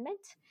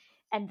environment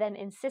and then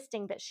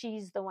insisting that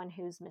she's the one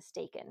who's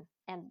mistaken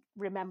and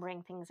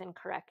remembering things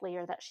incorrectly,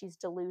 or that she's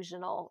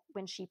delusional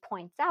when she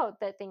points out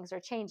that things are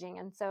changing.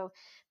 And so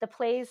the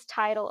play's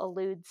title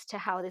alludes to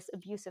how this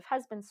abusive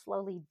husband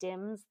slowly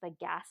dims the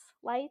gas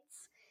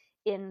lights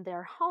in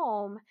their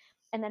home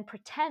and then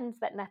pretends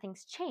that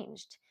nothing's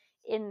changed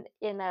in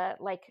a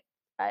like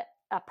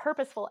a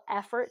purposeful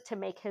effort to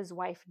make his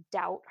wife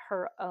doubt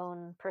her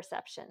own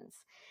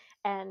perceptions.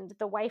 And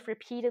the wife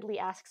repeatedly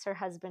asks her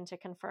husband to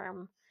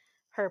confirm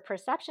her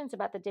perceptions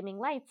about the dimming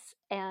lights,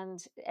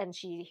 and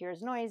she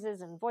hears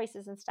noises and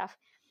voices and stuff.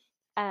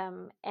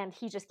 And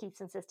he just keeps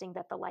insisting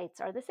that the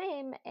lights are the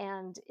same,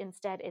 and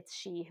instead it's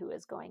she who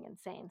is going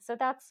insane. So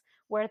that's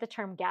where the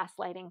term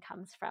gaslighting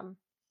comes from.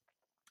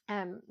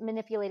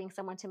 Manipulating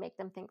someone to make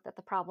them think that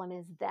the problem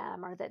is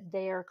them or that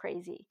they're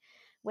crazy,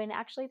 when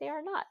actually they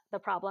are not the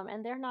problem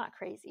and they're not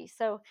crazy.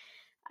 So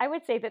I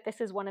would say that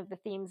this is one of the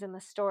themes in the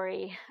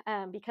story,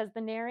 because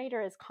the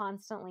narrator is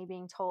constantly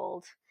being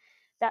told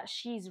that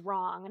she's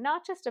wrong,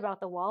 not just about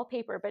the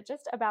wallpaper, but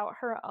just about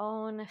her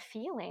own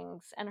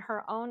feelings and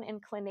her own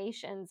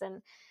inclinations.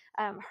 And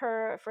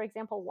her, for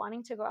example,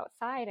 wanting to go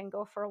outside and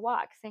go for a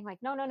walk, saying, like,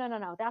 no, no, no, no,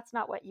 no, that's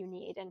not what you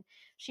need. And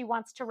she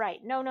wants to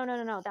write, no, no, no,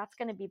 no, no, that's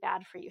going to be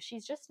bad for you.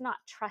 She's just not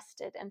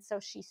trusted. And so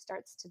she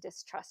starts to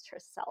distrust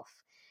herself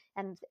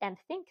and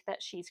think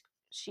that she's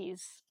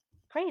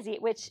crazy,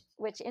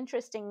 which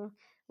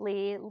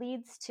interestingly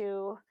leads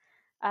to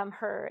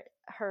her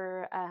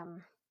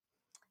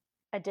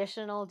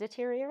additional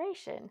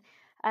deterioration,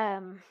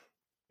 um,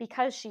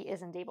 because she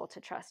isn't able to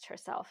trust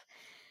herself.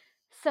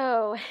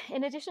 So,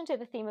 in addition to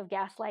the theme of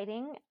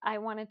gaslighting, I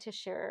wanted to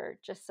share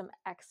just some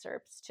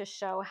excerpts to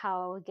show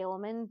how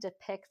Gilman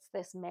depicts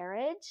this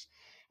marriage.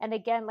 And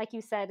again, like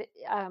you said,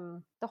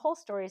 the whole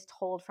story is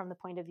told from the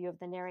point of view of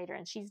the narrator,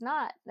 and she's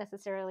not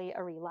necessarily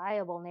a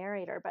reliable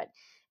narrator, but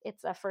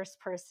it's a first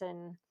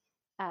person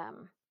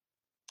um,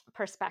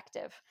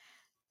 perspective.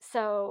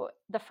 So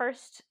the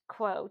first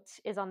quote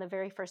is on the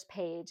very first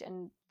page,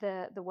 and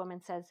the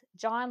woman says,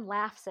 "John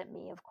laughs at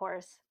me, of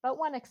course, but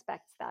one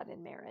expects that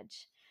in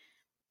marriage."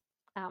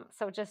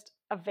 So just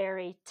a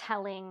very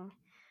telling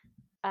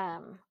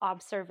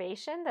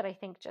observation that I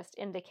think just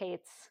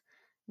indicates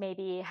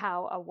maybe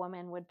how a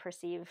woman would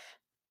perceive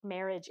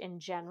marriage in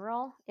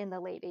general in the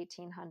late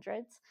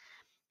 1800s.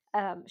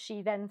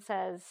 She then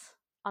says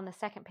on the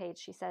second page,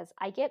 she says,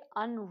 "I get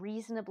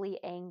unreasonably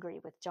angry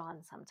with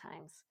John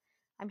sometimes.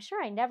 I'm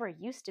sure I never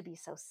used to be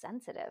so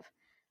sensitive.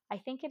 I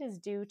think it is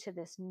due to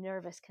this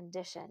nervous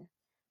condition.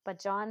 But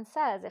John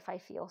says if I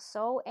feel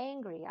so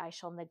angry, I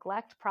shall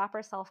neglect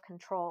proper self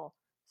control.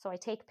 So I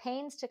take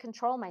pains to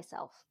control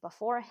myself,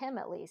 before him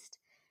at least,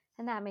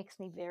 and that makes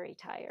me very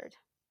tired."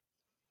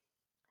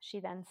 She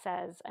then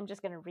says, I'm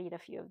just going to read a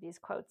few of these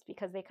quotes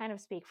because they kind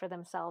of speak for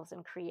themselves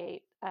and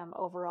create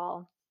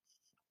overall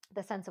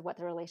the sense of what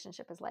the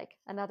relationship is like.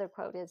 Another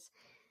quote is,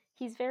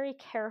 "He's very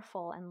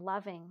careful and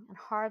loving and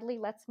hardly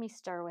lets me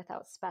stir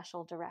without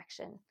special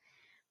direction.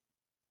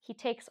 He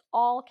takes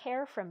all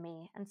care from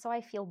me, and so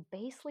I feel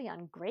basely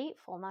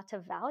ungrateful not to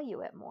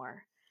value it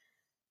more."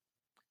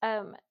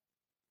 Um,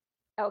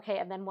 okay,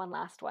 and then one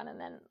last one, and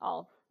then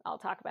I'll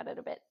talk about it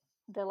a bit.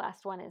 The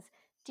last one is,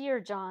 "Dear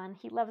John,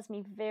 he loves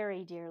me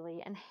very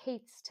dearly and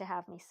hates to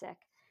have me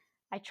sick.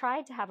 I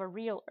tried to have a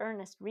real,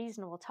 earnest,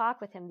 reasonable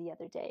talk with him the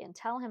other day and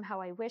tell him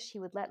how I wish he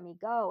would let me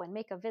go and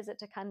make a visit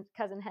to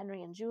Cousin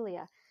Henry and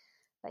Julia,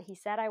 but he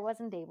said I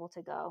wasn't able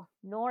to go,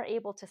 nor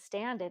able to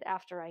stand it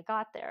after I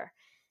got there,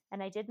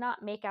 and I did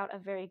not make out a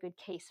very good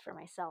case for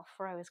myself,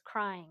 for I was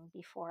crying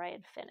before I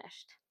had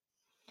finished."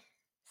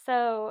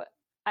 So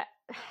I,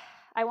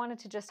 I wanted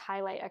to just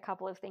highlight a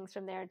couple of things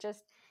from there.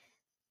 Just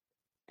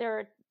there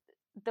are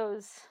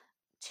those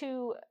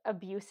two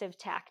abusive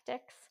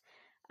tactics,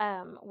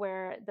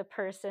 where the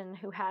person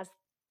who has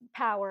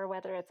power,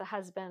 whether it's a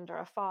husband or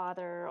a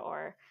father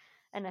or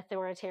an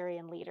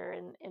authoritarian leader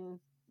in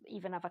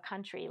even of a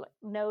country,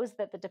 knows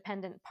that the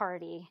dependent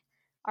party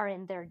are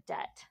in their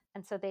debt.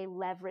 And so they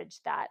leverage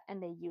that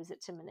and they use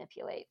it to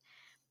manipulate.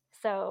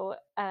 So,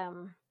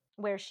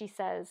 where she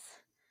says,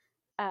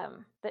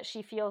 that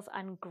she feels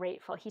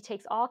ungrateful. He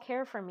takes all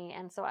care for me,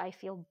 and so I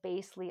feel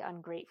basely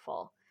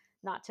ungrateful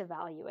not to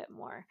value it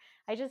more.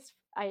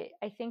 I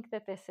think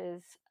that this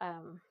is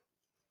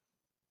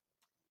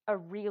a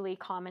really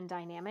common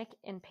dynamic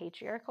in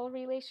patriarchal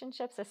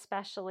relationships,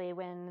 especially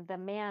when the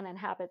man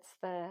inhabits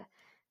the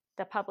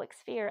public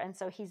sphere, and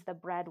so he's the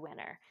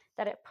breadwinner.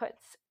 That it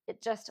puts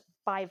it, just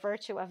by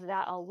virtue of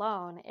that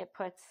alone, it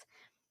puts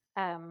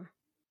um,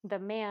 the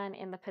man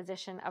in the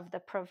position of the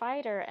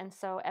provider, and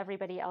so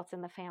everybody else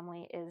in the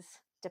family is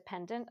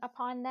dependent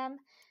upon them.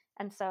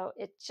 And so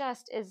it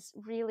just is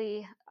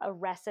really a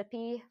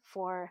recipe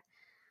for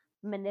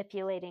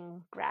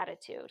manipulating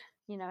gratitude.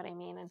 You know what I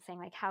mean? And saying,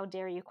 like, how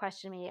dare you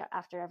question me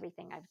after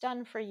everything I've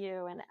done for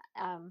you? And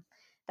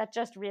that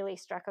just really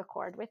struck a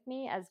chord with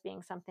me as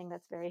being something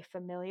that's very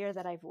familiar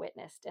that I've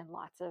witnessed in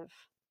lots of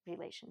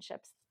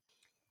relationships.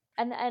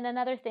 And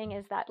another thing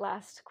is that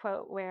last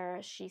quote where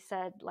she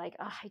said, like,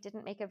 oh, I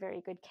didn't make a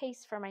very good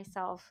case for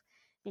myself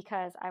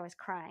because I was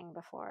crying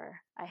before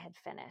I had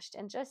finished.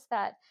 And just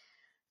that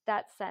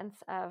sense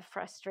of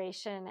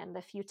frustration and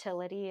the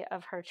futility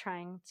of her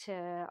trying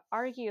to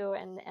argue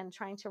and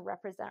trying to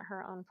represent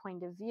her own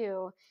point of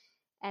view,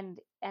 and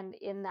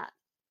in that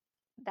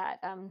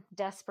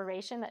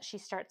desperation that she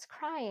starts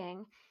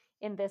crying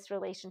in this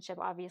relationship.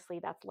 Obviously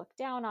that's looked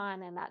down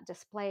on, and that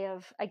display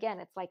of, again,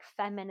 it's like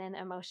feminine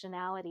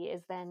emotionality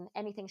is then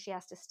anything she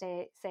has to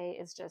say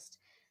is just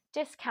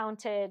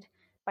discounted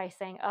by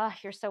saying, oh,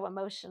 you're so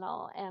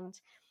emotional, and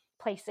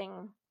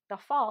placing the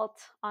fault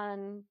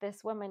on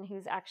this woman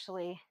who's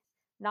actually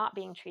not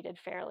being treated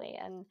fairly.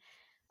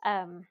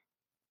 Um,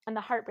 and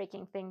the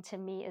heartbreaking thing to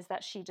me is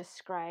that she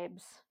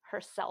describes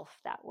herself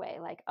that way,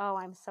 like, oh,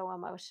 I'm so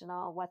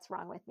emotional, what's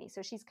wrong with me?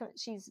 So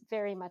she's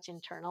very much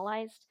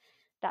internalized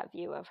that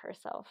view of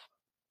herself.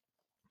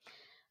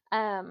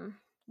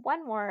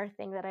 One more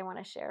thing that I want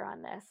to share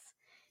on this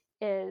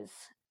is,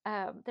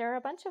 there are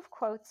a bunch of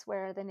quotes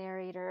where the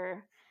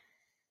narrator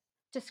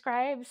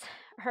describes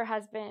her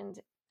husband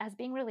as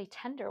being really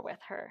tender with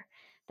her,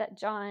 that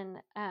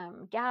John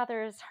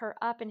gathers her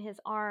up in his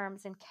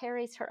arms and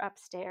carries her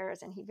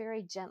upstairs, and he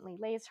very gently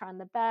lays her on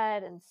the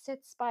bed and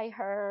sits by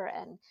her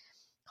and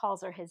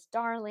calls her his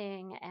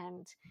darling,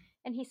 and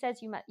he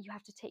says, you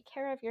have to take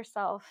care of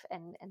yourself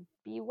and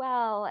be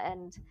well.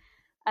 And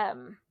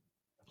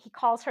he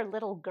calls her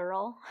little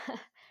girl,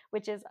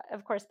 which is,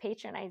 of course,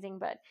 patronizing.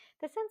 But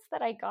the sense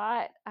that I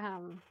got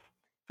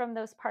from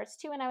those parts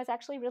too, and I was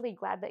actually really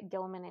glad that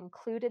Gilman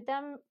included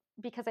them,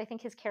 because I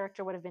think his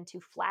character would have been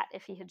too flat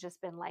if he had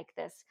just been like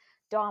this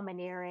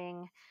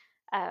domineering,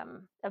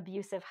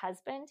 abusive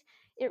husband.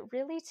 It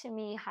really, to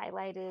me,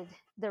 highlighted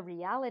the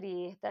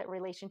reality that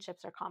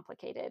relationships are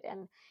complicated.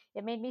 And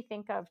it made me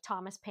think of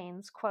Thomas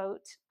Paine's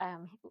quote,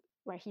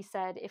 where he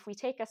said, "If we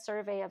take a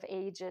survey of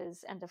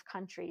ages and of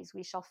countries,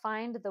 we shall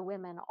find the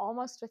women,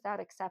 almost without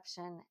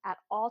exception, at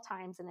all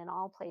times and in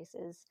all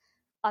places,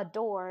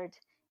 adored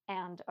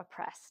and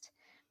oppressed."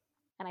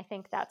 And I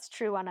think that's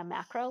true on a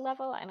macro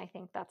level. And I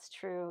think that's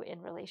true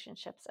in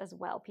relationships as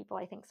well. People,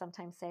 I think,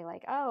 sometimes say,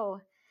 like,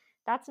 oh,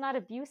 that's not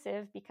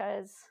abusive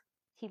because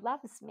he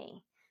loves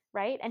me,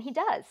 right? And he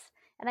does.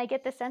 And I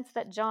get the sense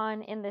that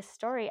John in this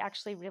story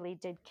actually really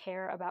did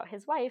care about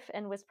his wife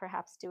and was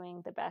perhaps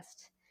doing the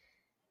best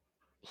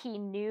he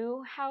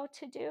knew how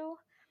to do,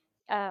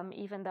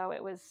 even though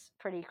it was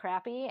pretty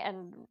crappy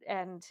and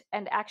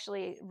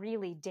actually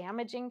really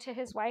damaging to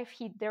his wife.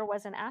 There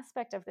was an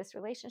aspect of this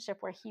relationship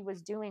where he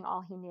was doing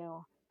all he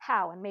knew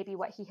how, and maybe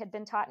what he had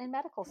been taught in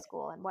medical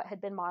school and what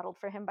had been modeled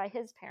for him by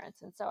his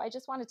parents. And so I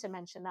just wanted to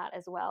mention that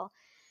as well.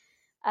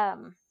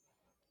 Um,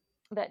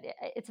 but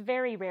it's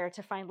very rare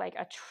to find like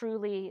a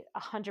truly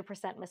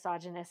 100%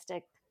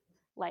 misogynistic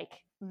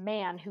like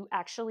man who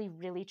actually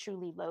really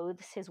truly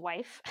loathes his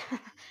wife.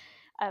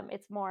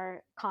 It's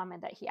more common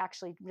that he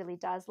actually really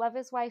does love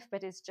his wife,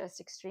 but is just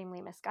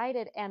extremely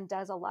misguided and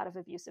does a lot of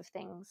abusive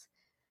things,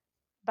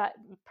 but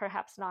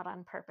perhaps not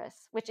on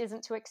purpose, which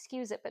isn't to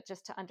excuse it, but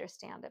just to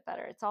understand it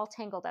better. It's all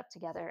tangled up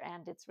together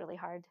and it's really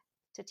hard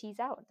to tease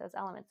out those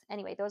elements.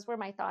 Anyway, those were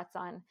my thoughts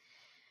on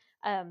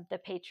the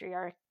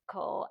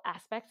patriarchal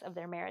aspects of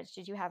their marriage.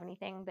 Did you have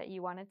anything that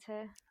you wanted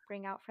to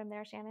bring out from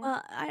there, Shannon?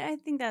 Well, I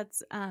think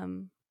that's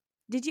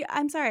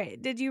I'm sorry,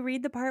 did you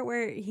read the part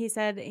where he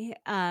said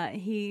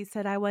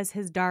I was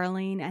his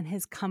darling and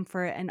his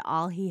comfort and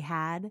all he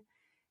had,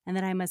 and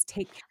that I must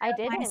take care I of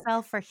didn't.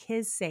 myself for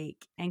his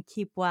sake and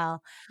keep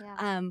well? Yeah.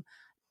 Um,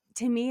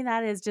 to me,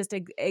 that is just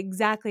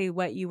exactly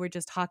what you were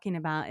just talking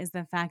about, is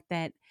the fact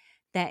that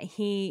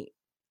he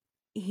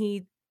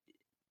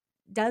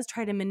does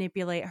try to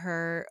manipulate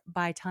her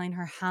by telling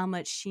her how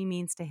much she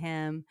means to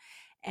him,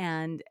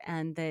 and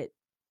that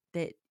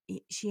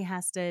she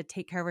has to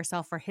take care of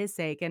herself for his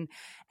sake,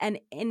 and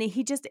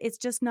he just it's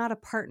just not a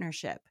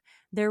partnership.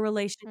 Their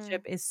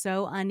Mm, relationship is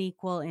so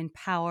unequal in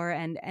power,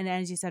 and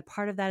as you said,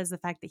 part of that is the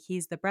fact that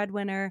he's the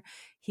breadwinner,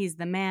 he's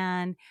the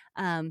man.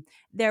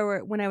 There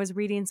were When I was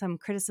reading some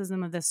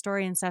criticism of the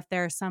story and stuff,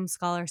 there are some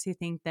scholars who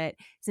think that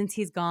since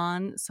he's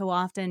gone so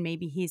often,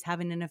 maybe he's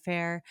having an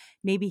affair.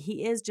 Maybe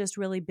he is just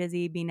really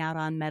busy being out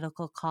on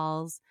medical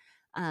calls,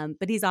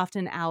 but he's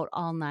often out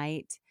all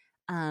night.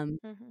 Um,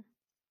 hmm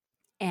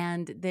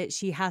and that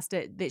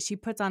she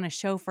puts on a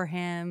show for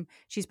him.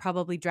 She's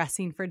probably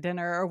dressing for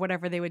dinner or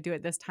whatever they would do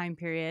at this time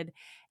period.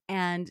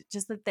 And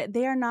just that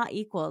they are not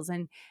equals.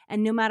 And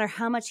no matter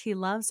how much he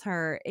loves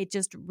her, it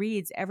just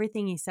reads,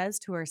 everything he says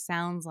to her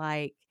sounds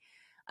like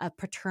a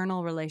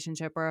paternal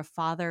relationship or a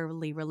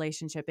fatherly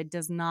relationship. It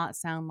does not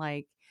sound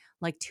like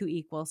two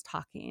equals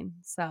talking.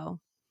 So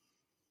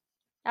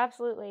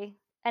Absolutely.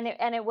 And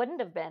it wouldn't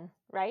have been,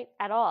 right?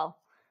 At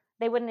all.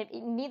 They wouldn't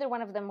have, neither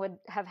one of them would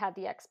have had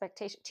the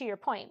expectation. To your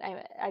point,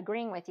 I'm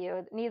agreeing with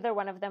you. Neither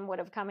one of them would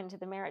have come into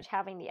the marriage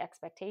having the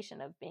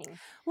expectation of being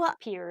well,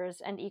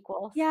 peers and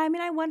equals. yeah, I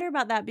mean, I wonder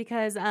about that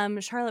because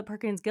Charlotte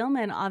Perkins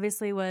Gilman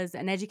obviously was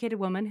an educated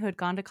woman who had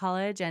gone to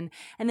college, and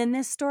then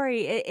this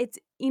story, it's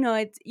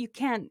it's you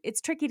can't it's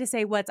tricky to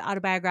say what's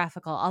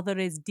autobiographical, although it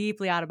is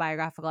deeply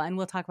autobiographical, and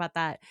we'll talk about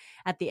that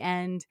at the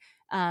end.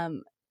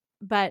 Um,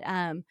 but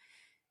um,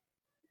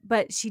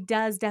 but she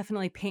does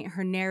definitely paint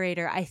her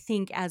narrator, I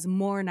think, as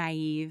more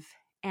naive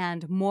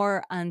and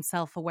more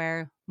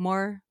unself-aware,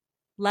 more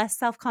less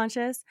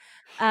self-conscious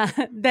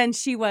than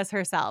she was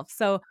herself.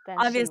 So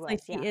Than she obviously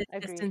was. she Yeah, is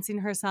agreed. distancing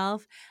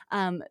herself.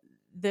 Um,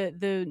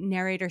 the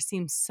narrator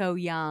seems so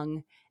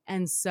young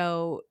and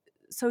so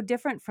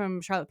different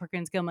from Charlotte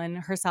Perkins Gilman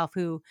herself,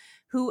 who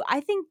I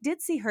think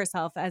did see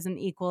herself as an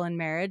equal in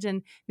marriage,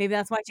 and maybe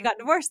that's why she got hmm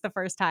divorced the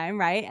first time,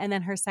 right? And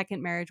then her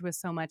second marriage was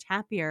so much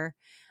happier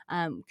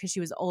because she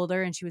was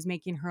older and she was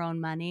making her own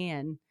money,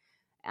 and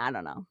I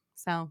don't know.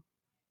 So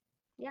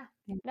Yeah.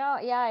 yeah. No,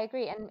 yeah, I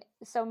agree. And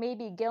so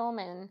maybe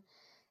Gilman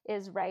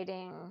is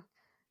writing,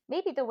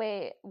 maybe the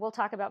way we'll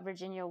talk about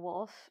Virginia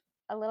Woolf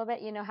a little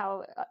bit. You know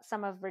how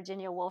some of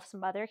Virginia Woolf's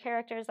mother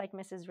characters, like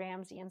Mrs.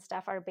 Ramsey and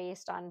stuff, are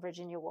based on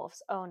Virginia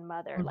Woolf's own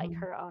mother, like Mhm.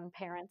 her own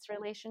parents'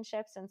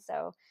 relationships. And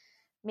so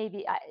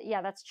maybe,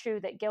 yeah, that's true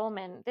that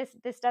Gilman,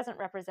 this doesn't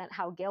represent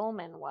how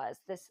Gilman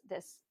was, this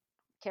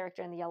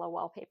character in the yellow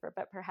wallpaper,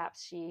 but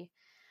perhaps she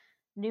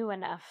knew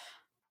enough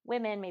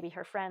women, maybe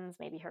her friends,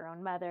 maybe her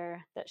own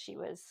mother, that she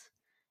was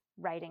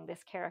writing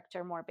this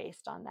character more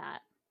based on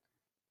that.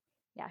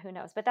 Yeah, who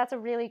knows? But that's a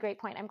really great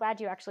point. I'm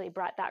glad you actually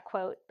brought that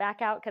quote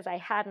back out because I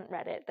hadn't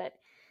read it.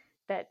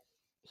 That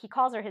he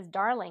calls her his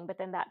darling, but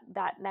then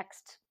that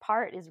next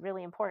part is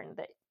really important,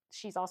 that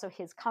she's also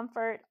his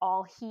comfort,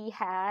 all he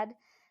had,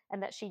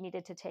 and that she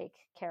needed to take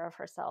care of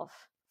herself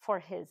for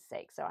his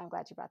sake. So I'm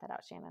glad you brought that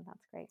out, Shannon.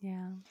 That's great.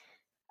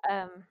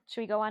 Yeah.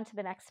 Should we go on to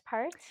the next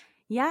part?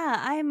 Yeah,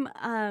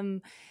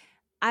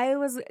 I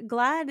was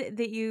glad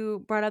that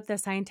you brought up the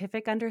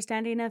scientific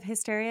understanding of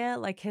hysteria,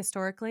 like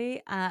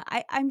historically.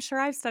 I'm sure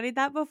I've studied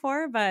that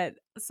before, but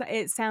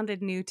it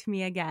sounded new to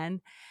me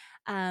again.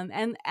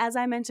 And as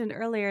I mentioned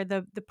earlier,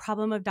 the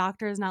problem of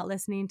doctors not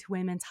listening to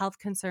women's health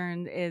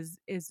concern is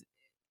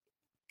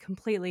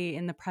completely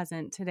in the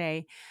present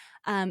today,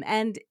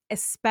 and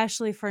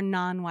especially for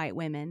non-white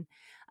women.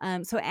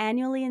 So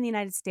annually in the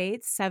United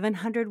States,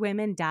 700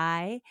 women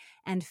die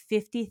and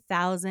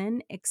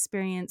 50,000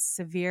 experience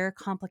severe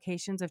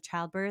complications of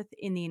childbirth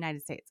in the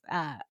United States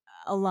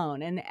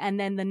alone. And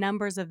then the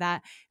numbers of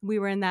that, we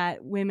were in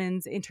that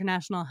Women's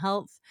International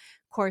Health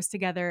course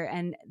together,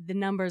 and the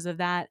numbers of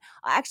that,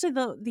 actually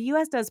the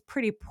US does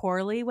pretty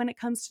poorly when it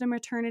comes to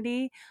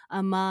maternity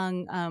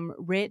among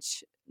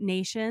rich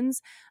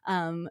nations,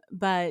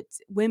 but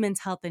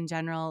women's health in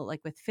general,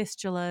 like with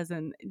fistulas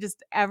and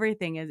just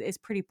everything, is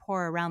pretty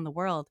poor around the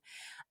world.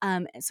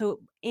 So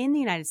in the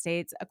United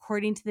States,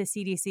 according to the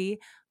CDC,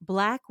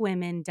 Black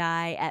women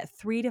die at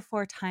 3 to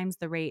 4 times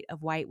the rate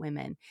of white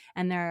women.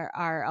 And there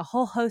are a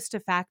whole host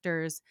of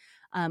factors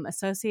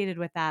associated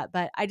with that.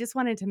 But I just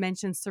wanted to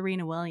mention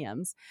Serena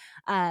Williams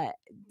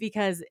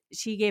because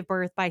she gave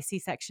birth by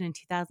C-section in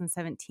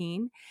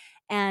 2017.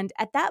 And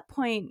at that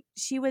point,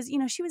 she was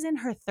in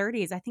her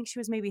 30s. I think she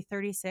was maybe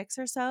 36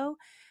 or so.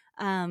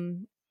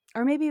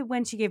 Or maybe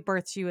when she gave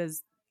birth, she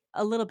was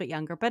a little bit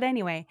younger. But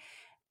anyway,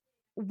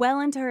 well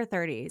into her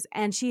 30s,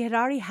 and she had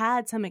already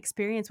had some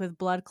experience with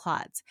blood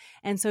clots.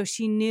 And so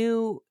she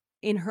knew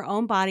in her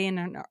own body and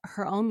in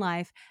her own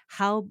life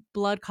how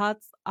blood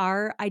clots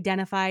are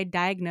identified,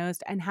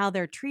 diagnosed, and how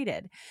they're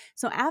treated.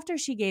 So after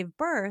she gave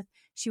birth,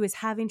 she was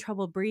having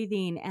trouble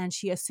breathing, and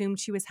she assumed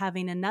she was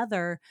having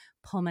another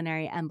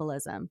pulmonary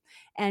embolism.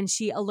 And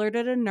she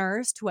alerted a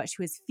nurse to what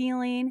she was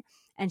feeling,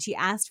 and she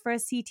asked for a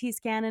CT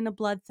scan and a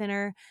blood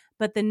thinner.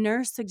 But the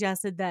nurse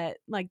suggested that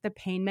like the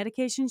pain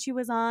medication she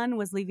was on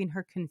was leaving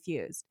her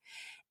confused.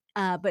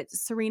 But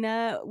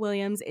Serena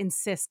Williams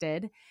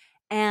insisted.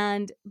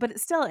 But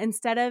still,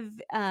 instead of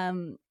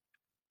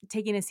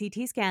taking a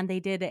CT scan, they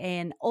did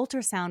an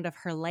ultrasound of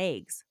her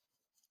legs.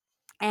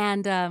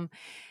 And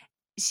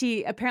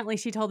she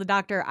told the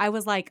doctor, I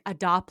was like a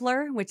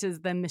Doppler, which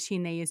is the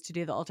machine they use to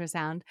do the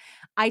ultrasound.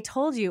 I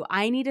told you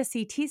I need a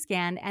CT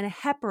scan and a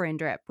heparin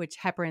drip, which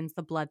heparin's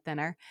the blood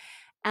thinner.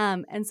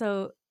 And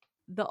so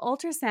the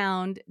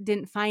ultrasound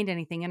didn't find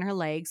anything in her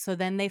legs. So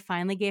then they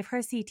finally gave her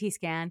a CT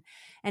scan,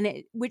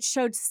 which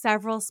showed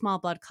several small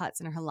blood clots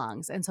in her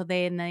lungs. And so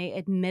they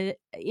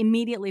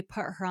immediately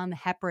put her on the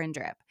heparin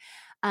drip.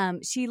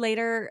 She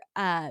later,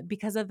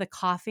 because of the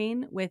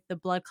coughing with the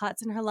blood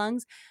clots in her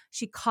lungs,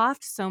 she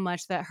coughed so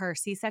much that her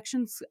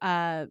C-section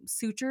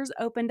sutures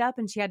opened up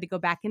and she had to go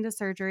back into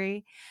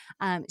surgery.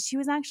 She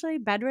was actually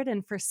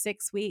bedridden for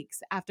 6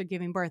 weeks after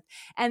giving birth.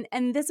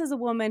 And this is a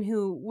woman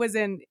who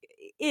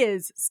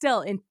is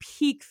still in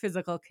peak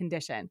physical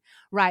condition,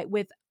 right?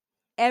 With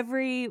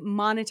every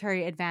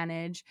monetary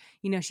advantage.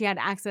 She had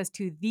access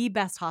to the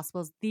best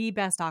hospitals, the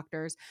best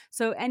doctors.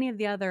 So any of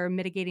the other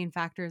mitigating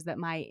factors that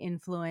might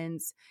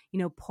influence,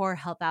 poor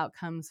health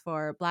outcomes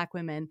for Black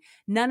women,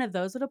 none of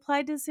those would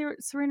apply to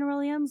Serena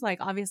Williams. Like,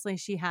 obviously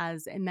she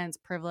has immense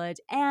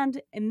privilege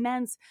and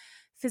immense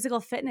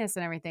physical fitness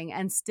and everything,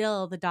 and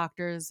still the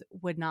doctors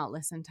would not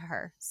listen to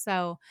her.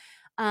 So,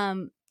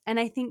 and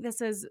I think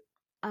this is,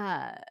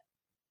 I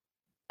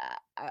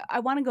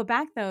want to go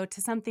back, though,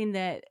 to something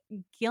that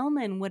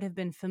Gilman would have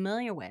been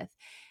familiar with.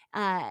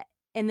 And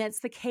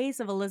that's the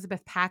case of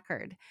Elizabeth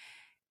Packard.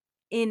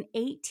 In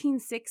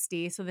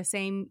 1860, so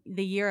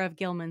the year of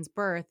Gilman's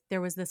birth,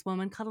 there was this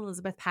woman called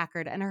Elizabeth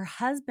Packard, and her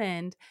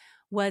husband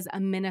was a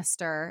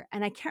minister.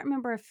 And I can't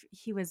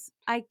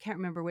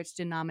remember which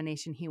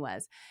denomination he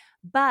was,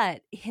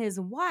 but his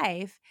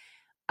wife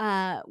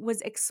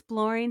was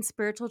exploring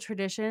spiritual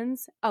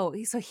traditions. Oh,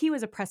 so he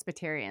was a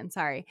Presbyterian,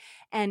 sorry.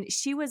 And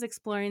she was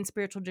exploring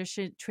spiritual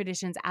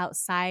traditions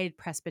outside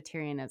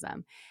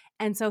Presbyterianism.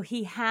 And so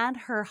he had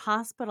her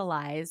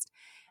hospitalized.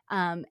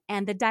 And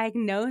the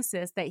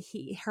diagnosis that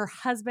her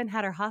husband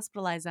had her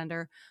hospitalized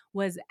under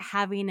was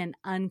having an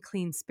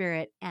unclean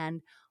spirit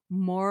and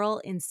moral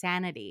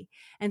insanity.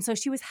 And so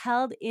she was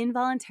held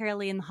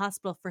involuntarily in the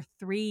hospital for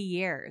 3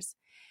 years.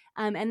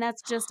 And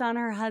that's just on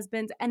her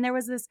husband's. And there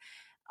was this,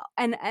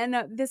 and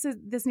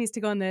this needs to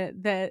go in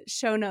the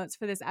show notes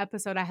for this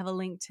episode. I have a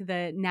link to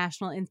the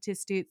National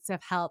Institutes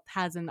of Health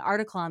has an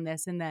article on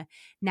this in the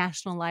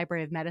National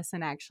Library of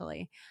Medicine,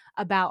 actually,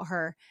 about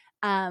her,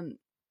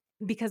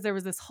 because there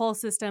was this whole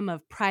system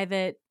of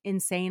private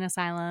insane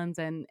asylums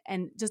and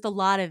just a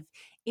lot of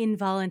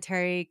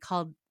involuntary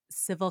called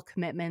civil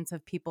commitments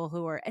of people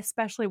who were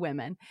especially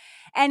women.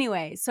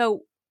 Anyway,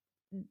 so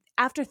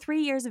after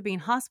 3 years of being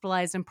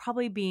hospitalized and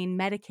probably being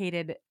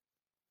medicated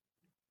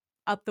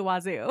up the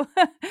wazoo.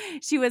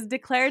 She was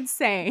declared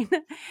sane.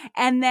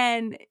 And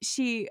then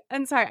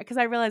I'm sorry, because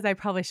I realize I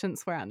probably shouldn't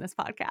swear on this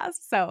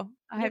podcast. So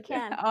I You have to,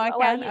 can. oh, I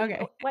Well, can?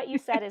 Okay. what you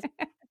said is,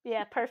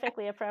 yeah,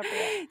 perfectly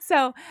appropriate.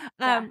 So,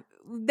 Yeah.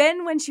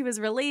 then when she was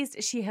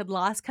released, she had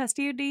lost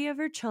custody of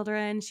her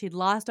children. She'd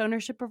lost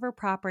ownership of her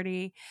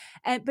property.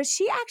 But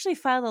she actually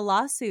filed a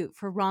lawsuit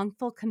for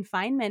wrongful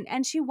confinement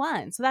and she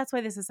won. So that's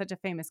why this is such a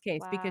famous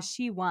case, because Wow.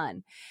 she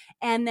won.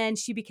 And then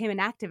she became an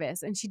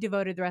activist and she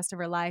devoted the rest of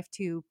her life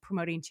to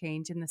promoting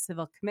change in the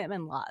civil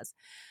commitment laws.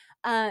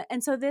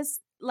 And so this,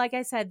 like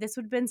I said, this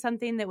would have been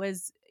something that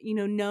was,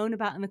 known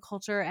about in the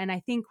culture. And I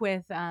think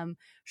with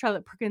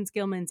Charlotte Perkins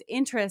Gilman's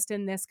interest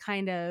in this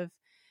kind of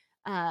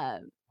uh,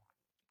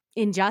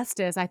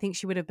 injustice, I think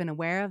she would have been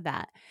aware of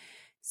that.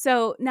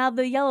 So now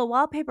the yellow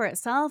wallpaper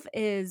itself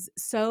is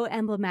so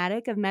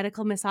emblematic of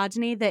medical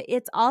misogyny that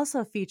it's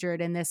also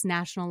featured in this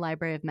National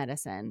Library of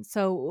Medicine.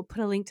 So we'll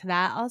put a link to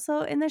that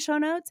also in the show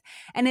notes.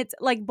 And it's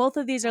like both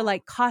of these are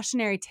like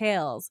cautionary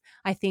tales,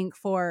 I think,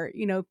 for,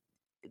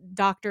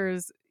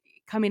 doctors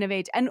coming of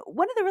age. And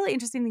one of the really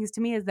interesting things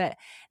to me is that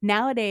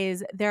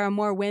nowadays there are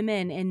more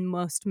women in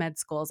most med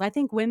schools. I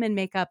think women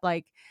make up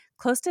like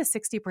close to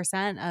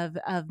 60%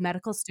 of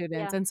medical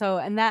students. Yeah.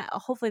 And that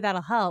hopefully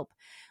that'll help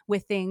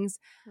with things.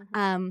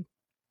 Mm-hmm.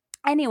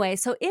 Anyway,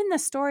 so in the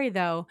story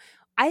though,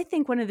 I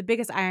think one of the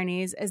biggest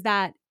ironies is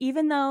that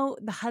even though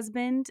the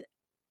husband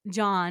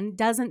John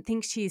doesn't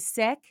think she's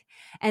sick.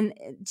 And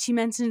she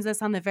mentions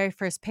this on the very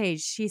first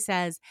page. She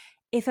says,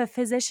 if a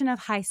physician of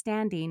high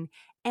standing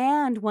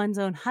and one's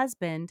own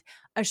husband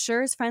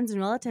assures friends and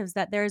relatives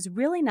that there is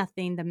really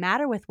nothing the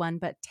matter with one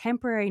but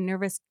temporary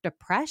nervous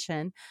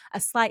depression, a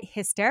slight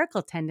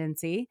hysterical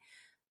tendency,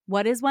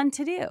 what is one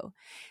to do?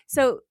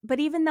 So, but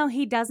even though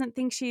he doesn't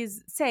think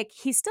she's sick,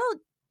 he still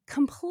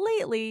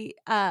completely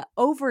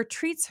over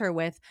treats her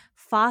with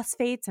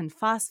phosphates and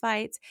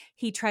phosphites.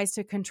 He tries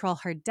to control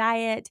her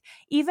diet,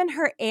 even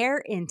her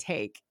air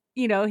intake.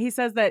 He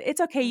says that it's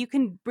okay. You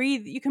can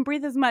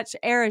breathe as much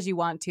air as you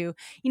want to.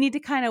 You need to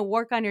kind of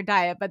work on your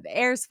diet, but the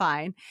air's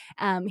fine.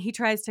 He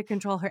tries to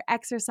control her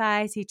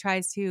exercise. He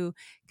tries to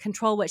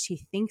control what she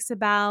thinks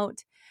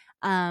about.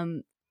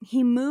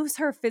 He moves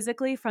her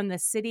physically from the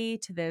city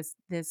to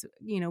this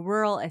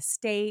rural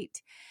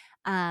estate.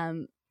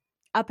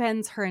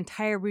 Upends her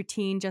entire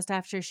routine just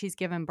after she's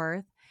given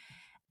birth.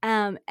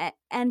 And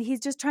he's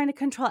just trying to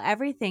control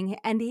everything.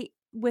 And he,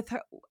 with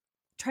her,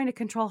 trying to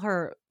control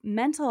her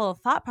mental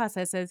thought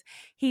processes,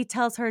 he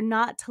tells her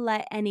not to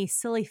let any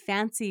silly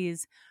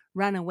fancies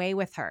run away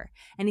with her.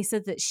 And he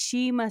says that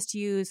she must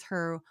use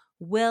her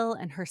will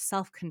and her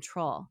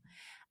self-control.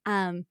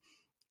 And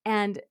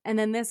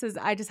then this is,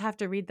 I just have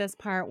to read this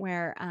part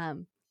where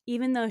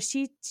even though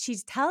she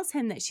tells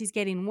him that she's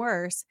getting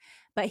worse,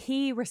 but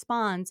he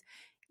responds,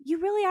 "You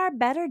really are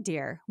better,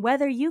 dear,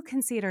 whether you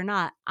can see it or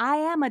not. I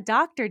am a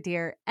doctor,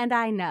 dear, and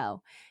I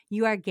know.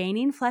 You are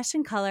gaining flesh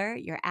and color.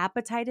 Your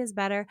appetite is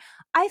better.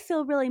 I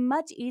feel really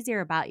much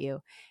easier about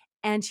you."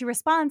 And she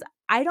responds,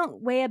 "I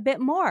don't weigh a bit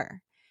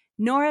more,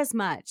 nor as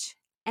much.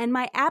 And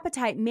my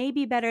appetite may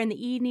be better in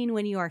the evening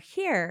when you are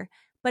here,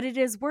 but it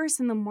is worse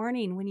in the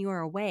morning when you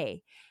are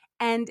away."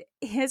 And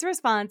his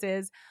response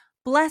is,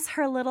 "Bless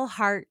her little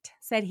heart,"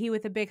 said he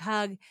with a big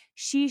hug.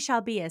 "She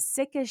shall be as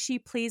sick as she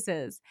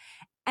pleases."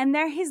 And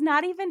there, he's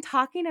not even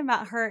talking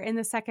about her in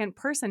the second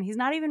person. He's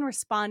not even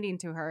responding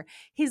to her.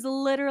 He's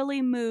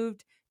literally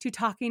moved to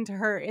talking to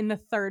her in the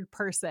third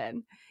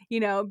person.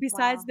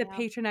 Besides Wow. the Yeah.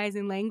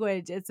 patronizing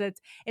language,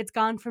 it's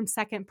gone from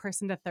second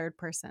person to third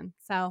person.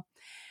 So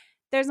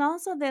there's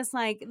also this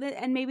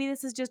and maybe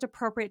this is just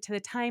appropriate to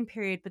the time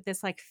period, but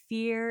this like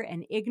fear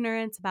and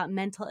ignorance about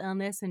mental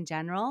illness in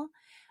general.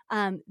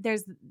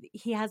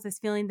 He has this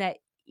feeling that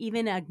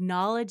even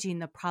acknowledging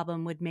the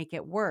problem would make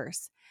it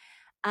worse.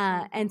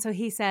 And so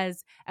he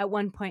says, at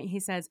one point,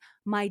 he says,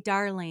 "My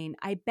darling,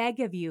 I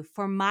beg of you,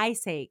 for my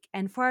sake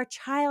and for our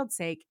child's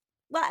sake,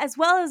 as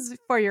well as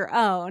for your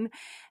own,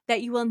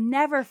 that you will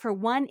never for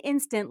one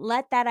instant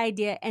let that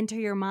idea enter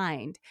your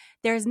mind.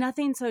 There is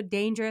nothing so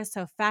dangerous,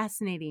 so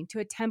fascinating to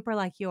a temper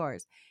like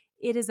yours.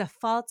 It is a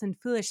false and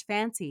foolish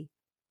fancy.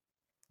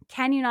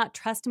 Can you not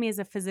trust me as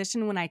a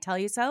physician when I tell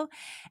you so?"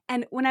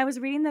 And when I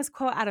was reading this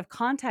quote out of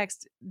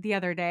context the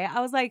other day, I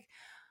was like,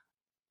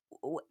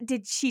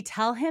 did she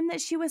tell him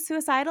that she was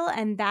suicidal?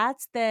 And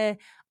that's the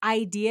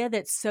idea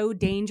that's so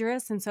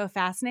dangerous and so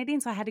fascinating.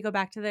 So I had to go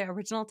back to the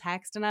original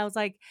text and I was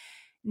like,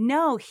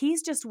 no,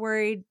 he's just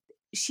worried.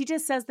 She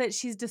just says that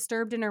she's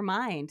disturbed in her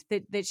mind,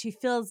 that she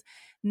feels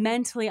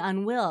mentally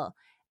unwell.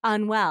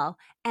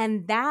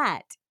 And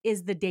that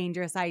is the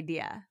dangerous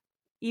idea.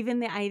 Even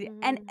the idea,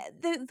 and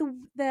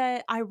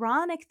the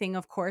ironic thing,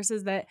 of course,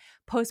 is that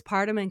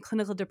postpartum and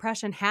clinical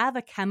depression have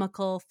a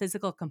chemical,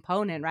 physical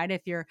component, right?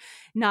 If you're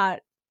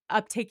not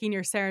uptaking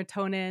your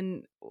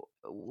serotonin,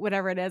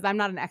 whatever it is. I'm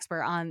not an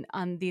expert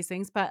on these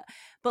things, but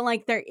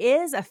like there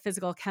is a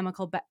physical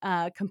chemical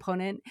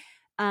component.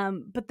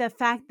 But the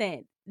fact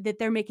that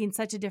they're making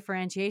such a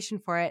differentiation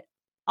for it,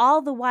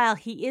 all the while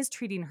he is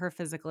treating her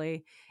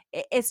physically,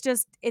 it's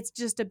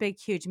just a big,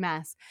 huge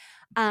mess.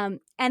 And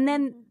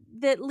then Mhm.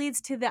 that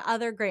leads to the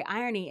other great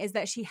irony is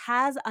that she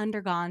has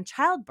undergone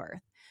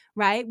childbirth,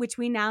 right? Which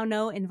we now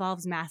know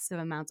involves massive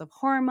amounts of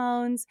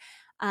hormones.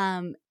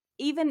 Um,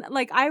 Even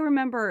like I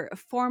remember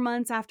 4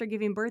 months after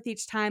giving birth,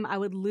 each time I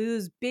would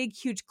lose big,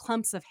 huge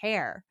clumps of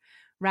hair,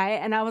 right?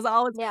 And I was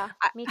always, Yeah,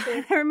 I, me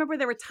too. I remember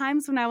there were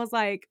times when I was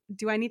like,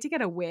 do I need to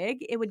get a wig?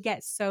 It would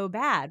get so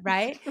bad,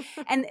 right?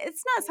 And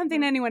it's not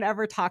something Mhm. anyone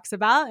ever talks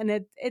about,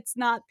 and it's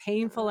not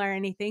painful Mm-mm. or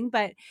anything,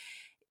 but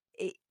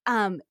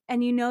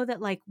and you know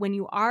that like when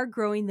you are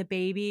growing the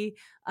baby,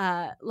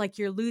 like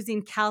you're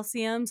losing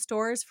calcium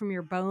stores from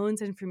your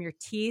bones and from your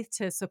teeth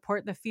to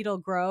support the fetal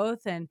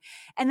growth. And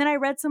then I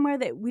read somewhere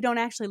that we don't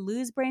actually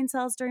lose brain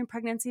cells during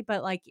pregnancy,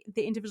 but like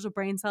the individual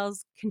brain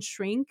cells can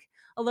shrink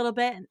a little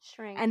bit,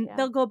 Shrink, and yeah.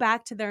 they'll go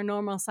back to their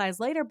normal size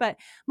later. But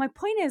my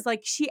point is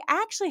like she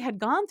actually had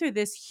gone through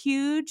this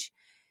huge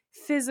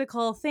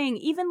physical thing,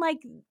 even like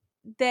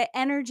the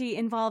energy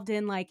involved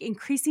in like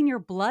increasing your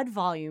blood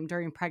volume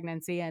during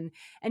pregnancy and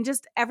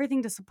just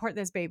everything to support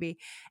this baby.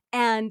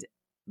 And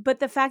but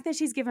the fact that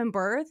she's given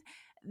birth,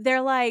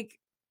 they're like,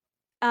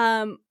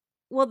 um,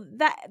 well,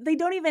 that they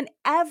don't even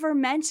ever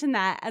mention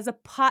that as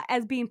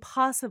as being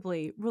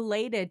possibly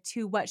related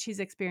to what she's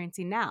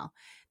experiencing now.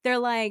 They're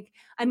like,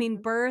 I mean,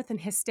 Mhm. birth and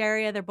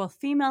hysteria, they're both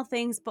female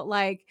things, but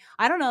like,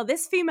 I don't know,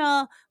 this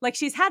female, like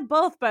she's had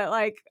both, but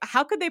like,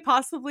 how could they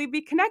possibly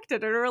be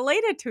connected or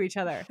related to each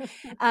other?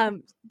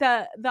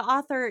 The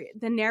author,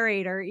 the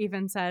narrator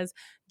even says,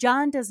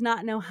 John does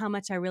not know how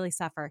much I really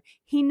suffer.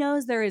 He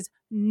knows there is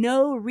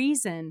no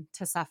reason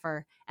to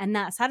suffer, and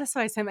that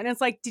satisfies him. And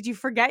it's like, did you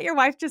forget your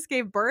wife just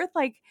gave birth?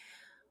 Like,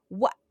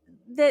 what?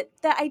 The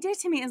idea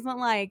to me isn't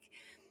like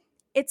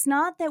it's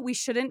not that we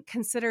shouldn't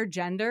consider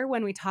gender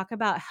when we talk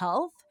about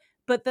health,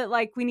 but that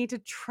like we need to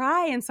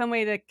try in some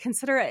way to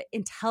consider it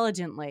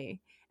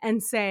intelligently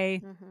and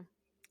say, Mhm.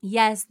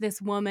 yes,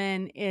 this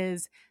woman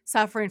is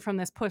suffering from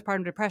this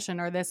postpartum depression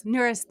or this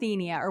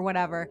neurasthenia or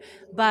whatever,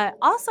 but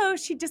also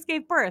she just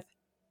gave birth.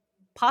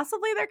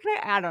 Possibly they're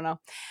connected. I don't know.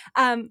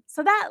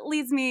 So that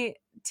leads me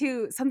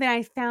to something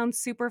I found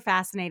super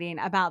fascinating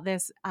about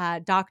this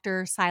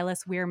Dr.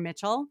 Silas Weir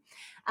Mitchell.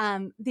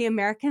 The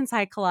American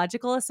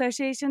Psychological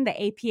Association, the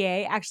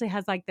APA, actually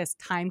has like this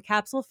time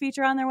capsule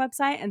feature on their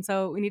website. And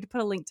so we need to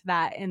put a link to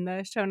that in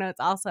the show notes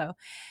also.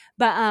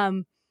 But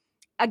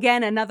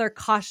again, another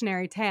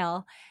cautionary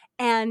tale.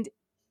 And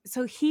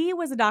so he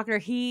was a doctor.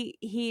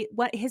 He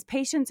what his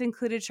patients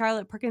included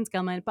Charlotte Perkins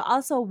Gilman, but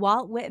also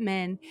Walt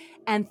Whitman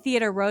and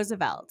Theodore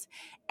Roosevelt.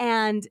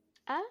 And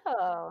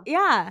Oh.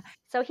 yeah,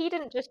 So he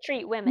didn't just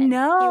treat women.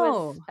 He was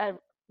no. a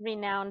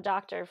renowned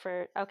doctor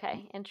for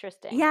okay,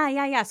 interesting. Yeah,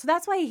 yeah, yeah. So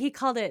that's why he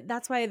called it,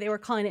 that's why they were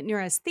calling it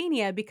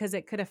neurasthenia because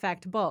it could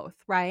affect both,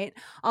 right?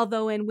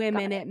 Although in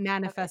Got women it. it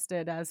Okay.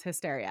 manifested as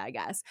hysteria, I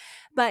guess.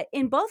 But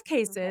in both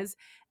Okay. cases,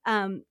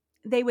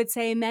 they would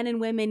say men and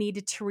women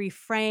needed to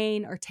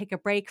refrain or take a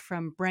break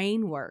from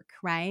brain work,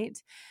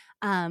 right?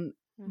 Um,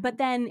 but Mhm.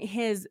 then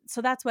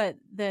so that's what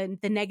the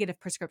negative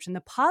prescription. The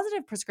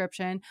positive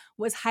prescription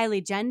was highly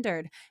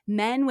gendered.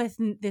 Men with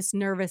this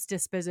nervous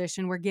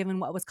disposition were given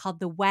what was called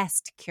the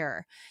West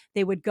cure.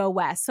 They would go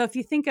west. So if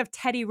you think of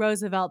Teddy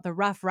Roosevelt, the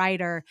Rough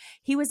Rider,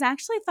 he was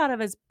actually thought of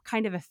as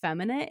kind of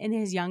effeminate in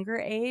his younger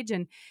age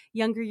and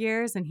younger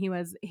years, and he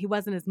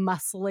wasn't as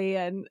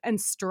muscly and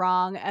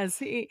strong as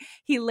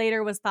he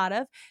later was thought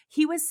of.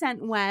 He was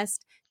sent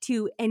west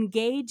to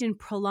engage in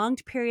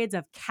prolonged periods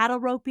of cattle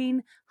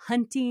roping,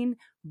 hunting,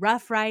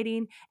 rough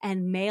riding,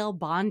 and male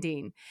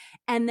bonding.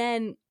 And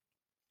then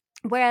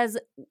whereas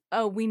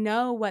we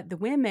know what the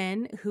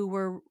women who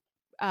were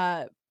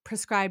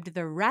prescribed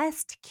the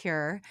rest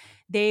cure,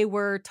 they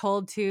were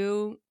told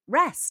to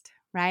rest,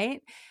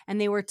 right? And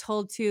they were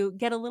told to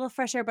get a little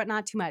fresh air, but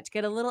not too much,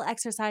 get a little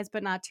exercise,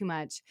 but not too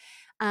much.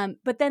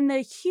 But then the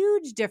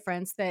huge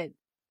difference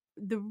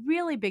the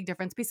really big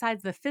difference,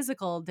 besides the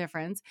physical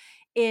difference,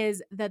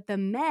 is that the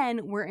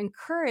men were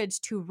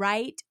encouraged to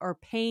write or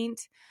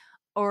paint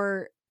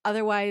or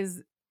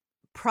otherwise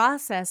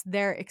process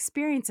their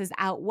experiences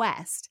out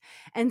west.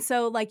 And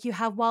so, like, you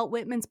have Walt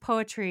Whitman's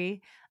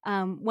poetry.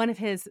 One of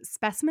his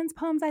specimens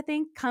poems, I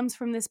think, comes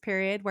from this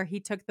period where he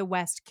took the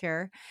West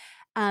cure.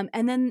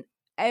 And then,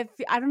 if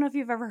I don't know if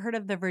you've ever heard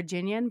of The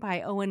Virginian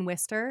by Owen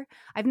Wister.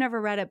 I've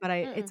never read it, but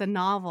it's Mm-mm. a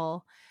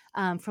novel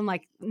from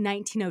like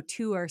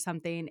 1902 or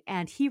something.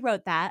 And he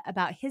wrote that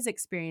about his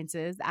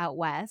experiences out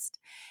west.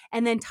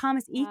 And then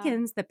Thomas Wow.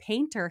 Eakins, the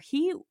painter,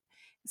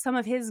 some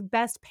of his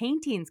best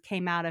paintings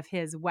came out of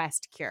his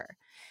West cure.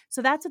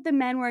 So that's what the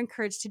men were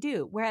encouraged to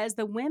do. Whereas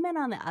the women,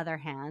 on the other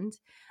hand,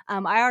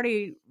 I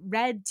already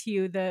read to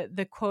you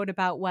the quote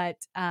about what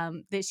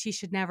that she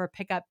should never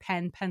pick up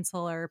pen,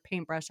 pencil, or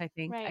paintbrush. I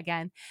think Right.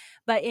 again,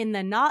 but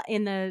not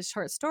in the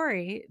short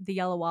story, The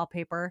Yellow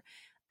Wallpaper,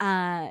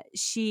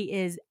 she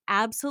is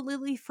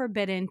absolutely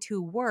forbidden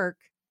to work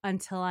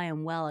until I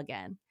am well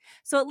again.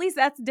 So at least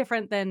that's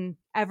different than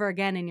ever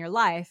again in your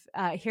life.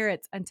 Here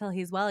it's until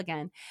he's well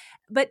again.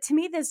 But to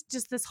me,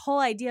 this whole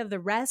idea of the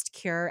rest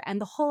cure and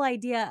the whole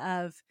idea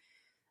of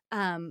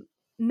um,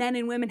 men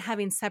and women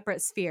having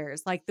separate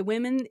spheres. Like the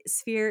women's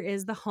sphere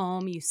is the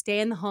home. You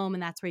stay in the home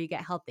and that's where you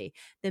get healthy.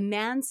 The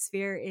man's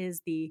sphere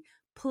is the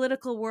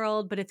political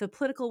world. But if the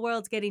political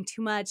world's getting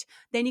too much,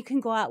 then you can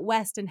go out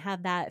west and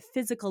have that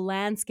physical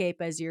landscape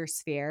as your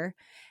sphere.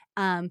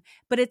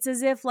 But it's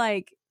as if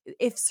like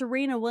if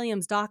Serena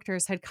Williams'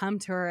 doctors had come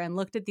to her and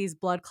looked at these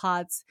blood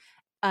clots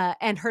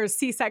and her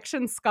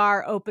C-section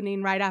scar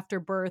opening right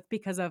after birth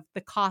because of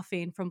the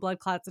coughing from blood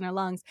clots in her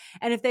lungs.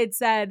 And if they'd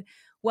said,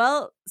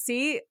 well,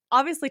 see,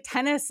 obviously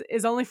tennis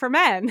is only for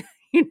men,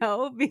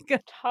 because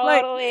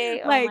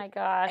Totally. Oh my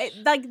gosh.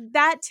 like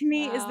that to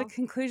me is the Wow.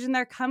 conclusion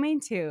they're coming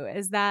to,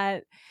 is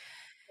that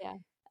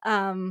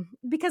Yeah.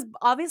 because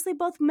obviously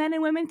both men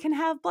and women can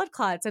have blood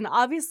clots, and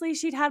obviously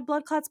she'd had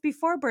blood clots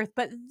before birth,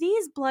 but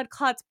these blood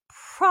clots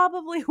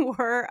probably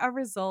were a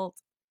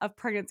result of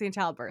pregnancy and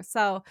childbirth.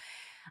 So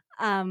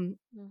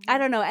I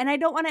don't know. And I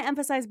don't want to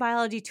emphasize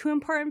biology too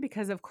important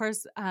because, of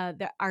course,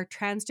 our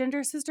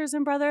transgender sisters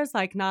and brothers,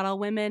 like not all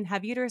women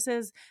have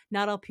uteruses,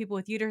 not all people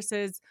with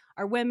uteruses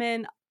are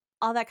women,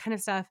 all that kind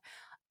of stuff.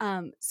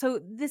 So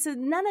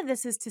none of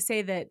this is to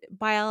say that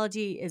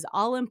biology is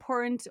all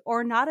important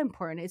or not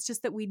important. It's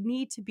just that we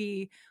need to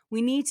be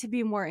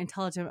more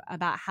intelligent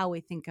about how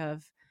we think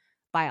of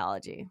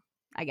biology,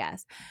 I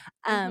guess.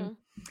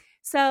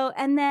 So,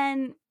 and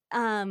then,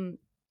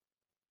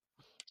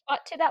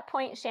 to that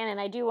point, Shannon,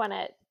 I do want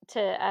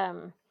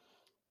to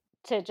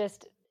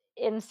just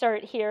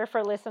insert here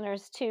for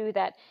listeners too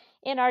that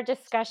in our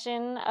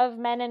discussion of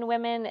men and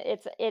women,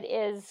 it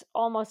is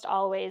almost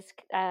always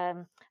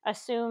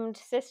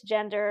assumed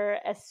cisgender,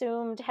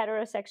 assumed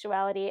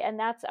heterosexuality, and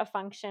that's a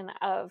function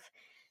of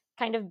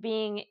kind of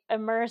being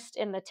immersed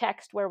in the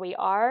text where we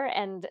are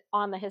and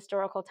on the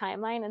historical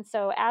timeline. And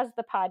so as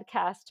the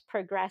podcast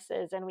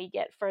progresses and we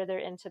get further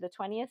into the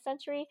 20th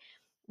century,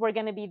 we're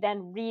going to be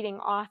then reading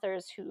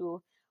authors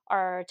who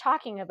are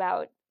talking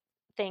about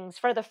things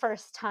for the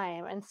first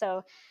time. And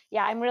so,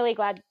 yeah, I'm really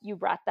glad you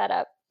brought that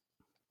up.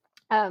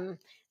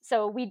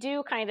 So we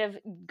do kind of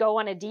go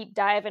on a deep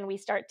dive and we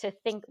start to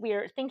think,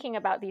 we're thinking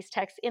about these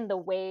texts in the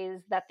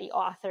ways that the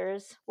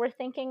authors were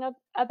thinking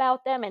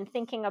about them, and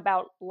thinking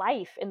about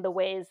life in the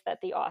ways that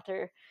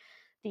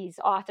these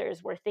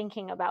authors were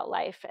thinking about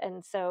life.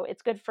 And so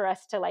it's good for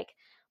us to like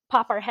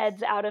pop our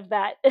heads out of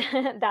that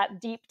that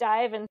deep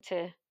dive and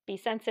to be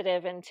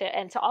sensitive and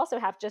to also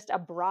have just a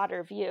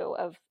broader view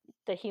of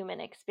the human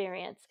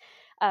experience.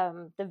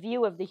 The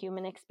view of the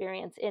human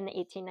experience in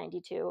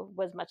 1892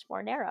 was much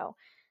more narrow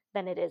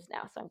than it is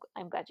now. So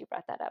I'm glad you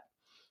brought that up.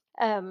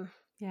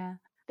 yeah.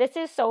 This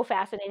is so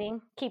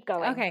fascinating. Keep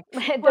going. Okay.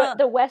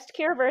 The West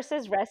cure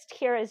versus rest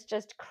cure is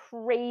just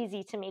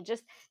crazy to me.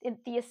 Just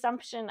the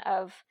assumption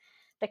of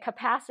the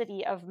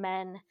capacity of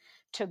men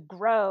to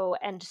grow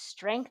and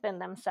strengthen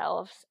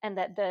themselves, and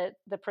that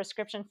the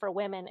prescription for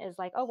women is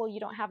like, oh, well, you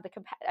don't have the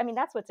capacity. I mean,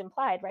 that's what's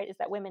implied, right? Is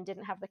that women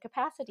didn't have the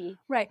capacity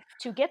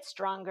to get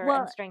stronger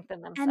and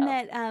strengthen themselves. And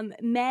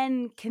that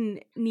men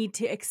need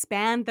to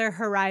expand their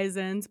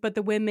horizons, but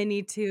the women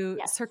need to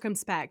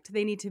circumspect.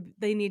 They need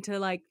to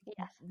like,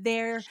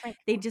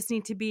 they just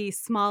need to be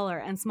smaller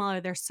and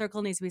smaller. Their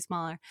circle needs to be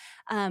smaller.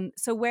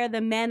 So where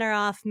the men are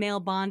off male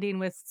bonding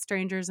with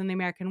strangers in the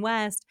American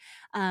West,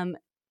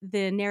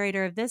 the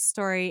narrator of this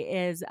story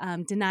is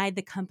denied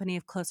the company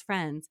of close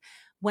friends.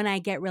 When I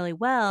get really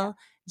well,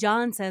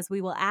 John says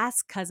we will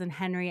ask cousin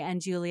Henry and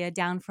Julia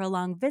down for a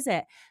long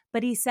visit,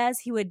 but he says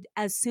he would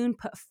as soon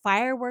put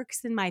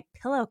fireworks in my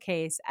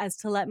pillowcase as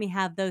to let me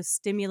have those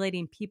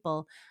stimulating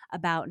people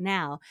about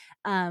now.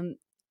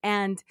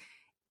 And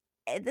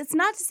it's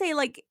not to say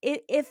like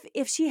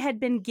if she had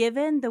been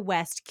given the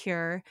West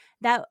cure,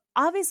 that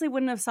obviously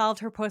wouldn't have solved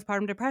her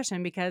postpartum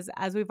depression, because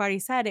as we've already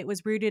said, it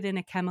was rooted in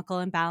a chemical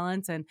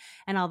imbalance and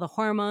all the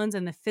hormones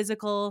and the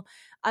physical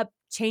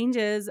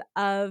changes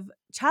of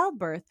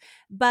childbirth.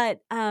 But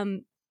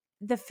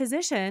the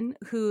physician,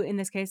 who in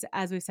this case,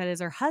 as we've said,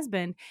 is her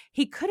husband,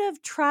 he could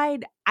have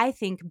tried, I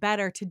think,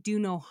 better to do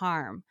no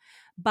harm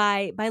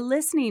by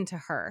listening to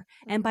her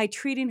and by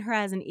treating her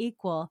as an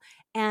equal,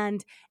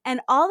 and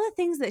all the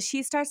things that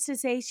she starts to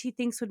say she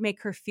thinks would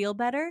make her feel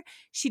better.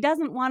 She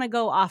doesn't want to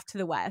go off to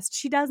the West.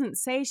 She doesn't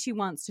say she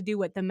wants to do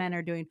what the men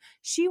are doing.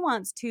 She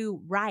wants to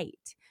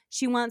write.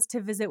 She wants to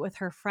visit with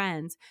her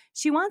friends.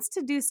 She wants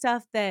to do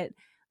stuff that,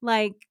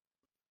 like,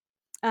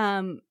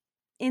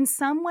 in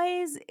some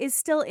ways is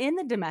still in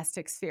the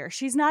domestic sphere.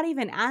 She's not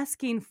even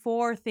asking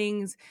for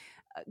things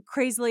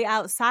crazily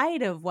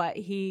outside of what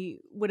he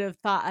would have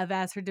thought of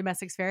as her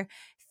domestic sphere.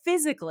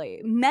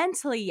 Physically,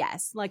 mentally,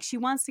 yes. Like, she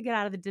wants to get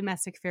out of the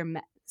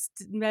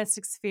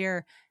domestic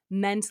sphere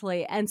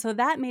mentally. And so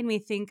that made me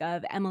think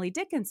of Emily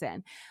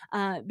Dickinson,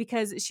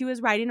 because she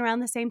was writing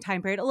around the same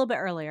time period, a little bit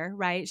earlier,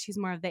 right? She's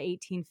more of the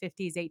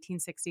 1850s,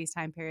 1860s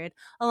time period,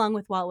 along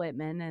with Walt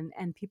Whitman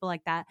and people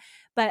like that.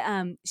 But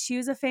she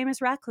was a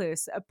famous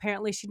recluse.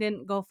 Apparently, she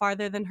didn't go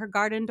farther than her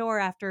garden door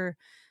after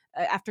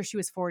after she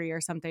was 40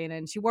 or something,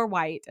 and she wore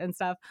white and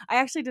stuff. I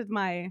actually did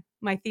my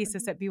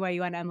thesis Mhm. at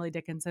BYU on Emily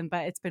Dickinson,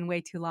 but it's been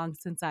way too long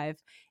since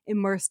I've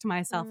immersed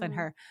myself in Mm.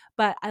 her.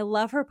 But I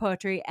love her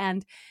poetry,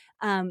 and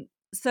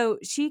so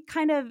she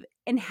kind of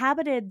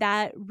inhabited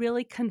that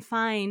really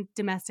confined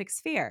domestic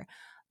sphere.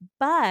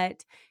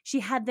 But she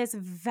had this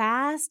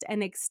vast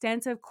and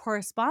extensive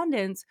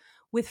correspondence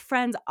with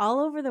friends all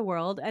over the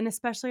world, and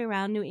especially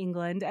around New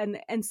England,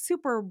 and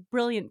super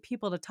brilliant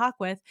people to talk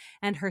with,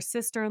 and her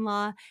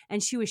sister-in-law,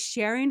 and she was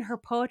sharing her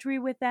poetry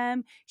with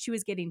them. She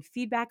was getting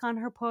feedback on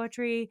her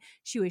poetry.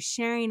 She was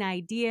sharing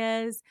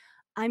ideas.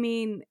 I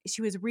mean,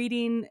 she was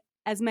reading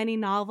as many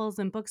novels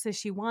and books as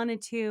she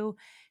wanted to.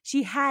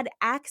 She had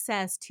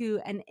access to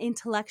an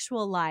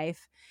intellectual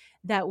life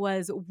that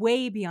was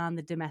way beyond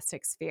the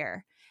domestic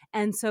sphere.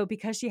 And so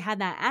because she had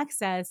that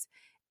access,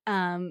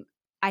 um,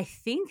 I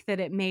think that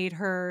it made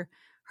her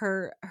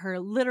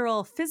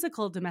literal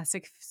physical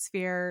domestic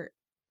sphere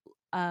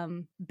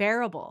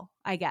bearable,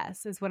 I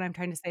guess, is what I'm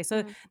trying to say.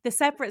 So Mm. the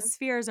separate Mhm.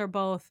 spheres are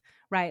both,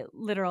 right,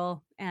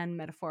 literal and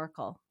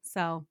metaphorical.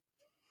 So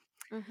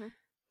Mhm.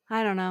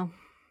 I don't know.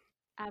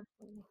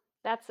 Absolutely.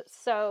 That's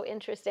so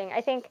interesting.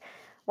 I think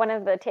one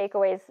of the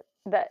takeaways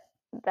that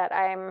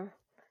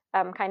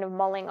I'm kind of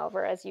mulling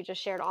over as you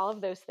just shared all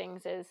of those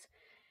things is,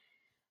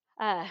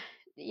 uh,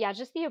 yeah,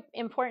 just the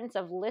importance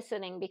of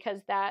listening,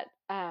 because that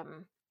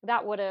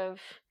would have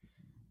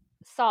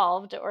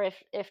solved, or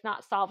if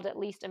not solved, at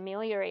least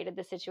ameliorated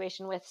the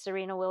situation with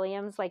Serena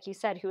Williams, like you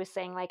said, who was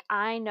saying, like,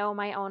 I know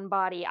my own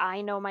body,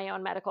 I know my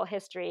own medical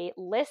history,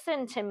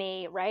 listen to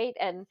me, right?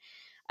 And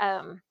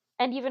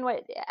even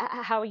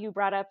how you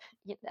brought up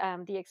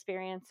the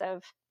experience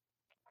of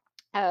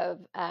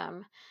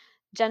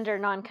gender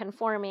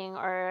nonconforming,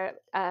 or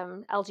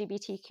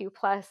LGBTQ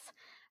plus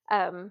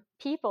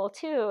people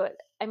too.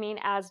 I mean,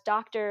 as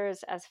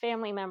doctors, as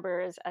family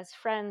members, as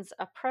friends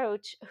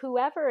approach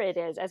whoever it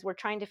is, as we're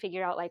trying to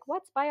figure out, like,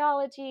 what's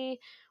biology,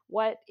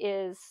 what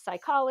is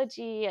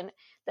psychology, and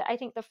I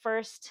think the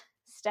first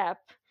step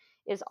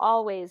is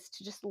always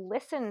to just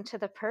listen to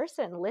the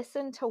person,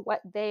 listen to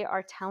what they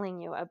are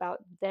telling you about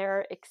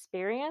their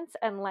experience,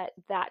 and let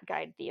that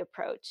guide the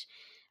approach.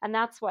 And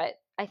that's what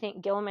I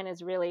think Gilman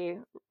is really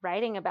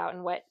writing about,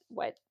 and what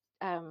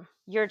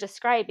you're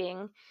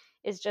describing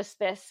is just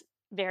this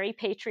very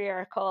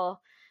patriarchal,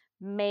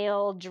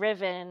 male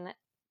driven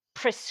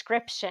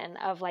prescription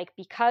of, like,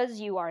 because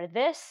you are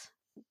this,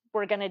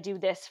 we're going to do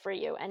this for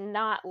you, and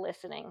not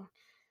listening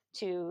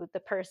to the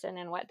person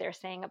and what they're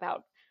saying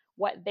about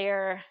what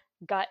their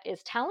gut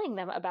is telling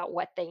them about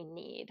what they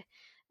need,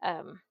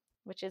 um,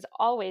 which is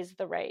always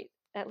the right,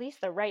 at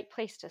least the right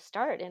place to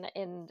start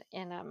in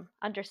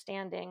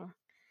understanding,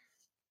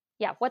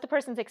 yeah, what the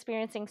person's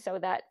experiencing, so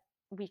that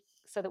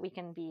we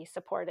can be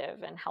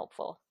supportive and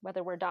helpful,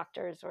 whether we're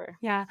doctors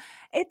Yeah.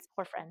 It's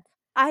or friends.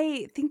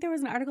 I think there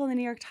was an article in the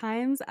New York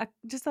Times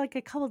just like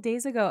a couple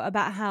days ago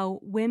about how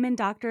women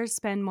doctors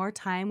spend more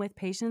time with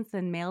patients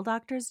than male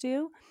doctors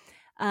do.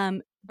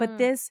 But Mm,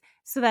 this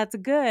so that's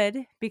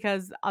good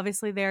because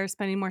obviously they're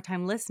spending more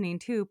time listening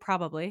too,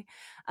 probably.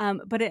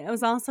 But it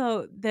was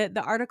also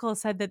the article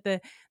said that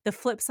the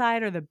flip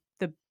side, or the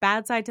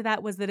bad side to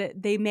that, was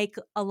that they make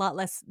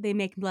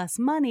less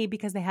money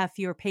because they have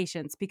fewer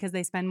patients, because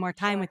they spend more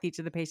time sure. with each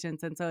of the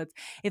patients. And so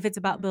if it's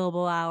about Hmm.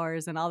 billable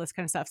hours and all this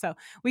kind of stuff. So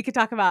we could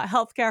talk about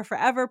healthcare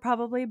forever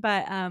probably,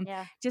 but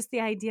Yeah. just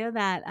the idea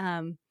that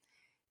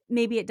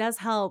maybe it does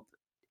help.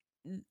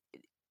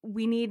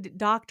 We need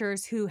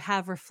doctors who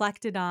have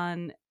reflected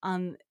on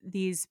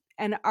these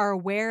and are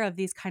aware of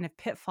these kind of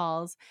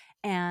pitfalls,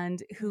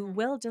 and who Hmm.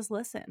 will just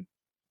listen.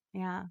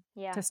 Yeah,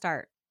 Yeah. to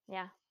start.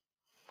 Yeah.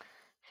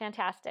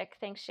 Fantastic.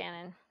 Thanks,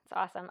 Shannon. It's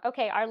awesome.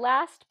 Okay, our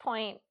last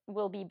point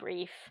will be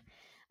brief,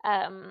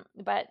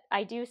 but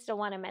I do still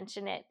want to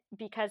mention it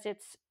because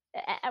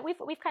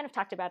we've kind of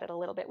talked about it a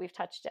little bit. We've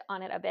touched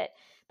on it a bit,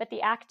 but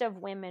the act of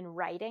women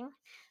writing.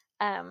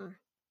 Um,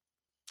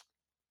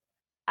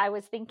 I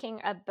was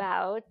thinking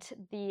about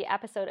the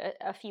episode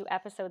a few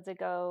episodes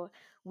ago.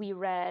 We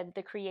read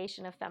The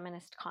Creation of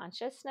Feminist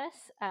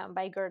Consciousness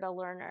by Gerda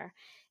Lerner.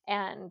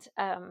 And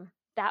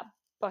that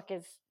book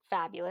is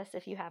fabulous.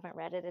 If you haven't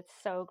read it, it's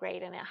so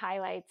great. And it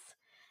highlights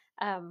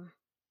um,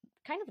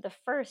 kind of the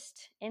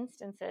first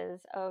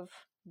instances of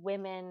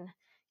women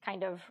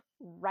kind of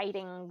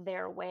writing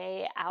their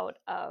way out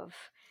of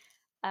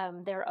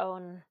their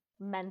own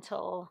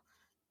mental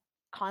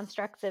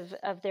constructs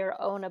of their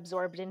own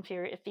absorbed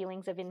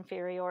feelings of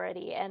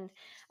inferiority. And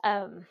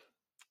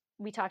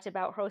we talked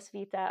about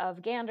Roswitha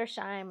of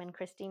Gandersheim and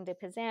Christine de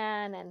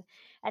Pizan,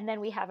 and then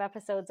we have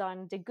episodes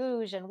on de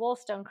Gouges and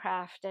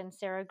Wollstonecraft and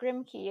Sarah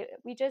Grimke.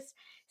 We just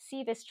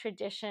see this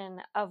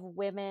tradition of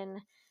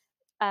women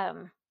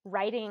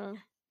writing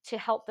to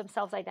help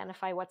themselves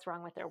identify what's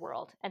wrong with their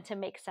world and to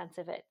make sense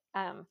of it.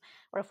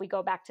 Or if we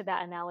go back to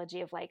that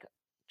analogy of, like,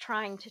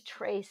 trying to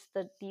trace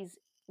these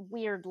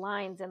weird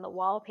lines in the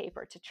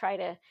wallpaper to try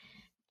to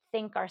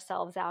think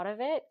ourselves out of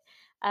it.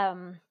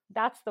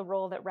 That's the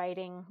role that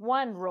writing,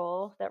 one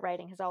role that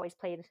writing has always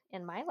played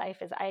in my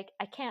life, is I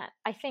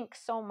think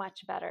so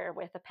much better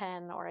with a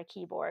pen or a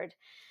keyboard.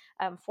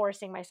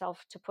 Forcing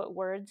myself to put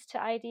words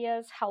to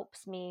ideas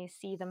helps me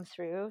see them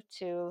through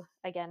to,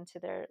 again, to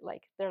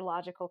their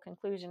logical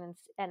conclusion,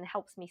 and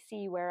helps me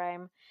see where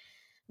I'm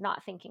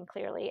not thinking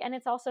clearly. And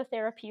it's also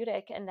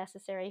therapeutic and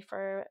necessary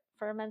for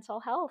mental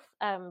health,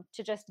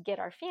 to just get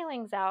our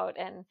feelings out,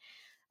 and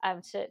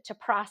to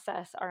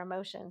process our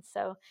emotions.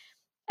 So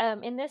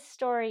in this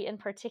story in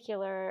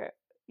particular,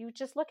 you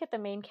just look at the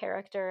main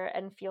character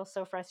and feel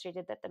so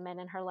frustrated that the men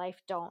in her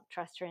life don't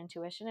trust her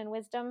intuition and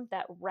wisdom,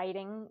 that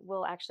writing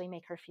will actually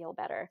make her feel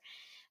better.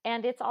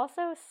 And it's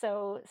also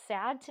so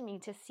sad to me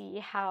to see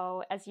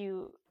how, as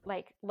you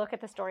like look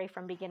at the story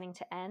from beginning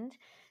to end,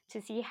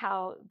 to see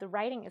how the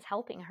writing is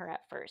helping her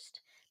at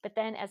first, but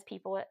then as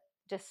people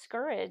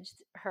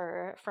discouraged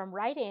her from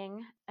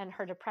writing and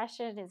her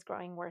depression is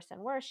growing worse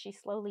and worse, she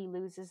slowly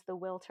loses the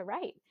will to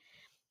write.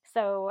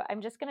 So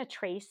I'm just going to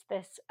trace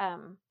this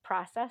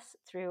process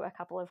through a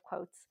couple of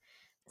quotes.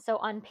 So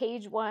on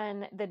page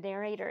 1, the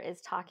narrator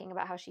is talking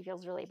about how she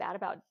feels really bad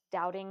about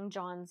doubting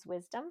John's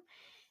wisdom.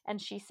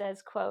 And she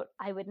says, quote,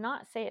 "I would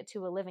not say it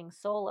to a living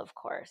soul, of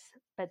course,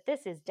 but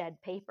this is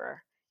dead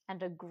paper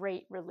and a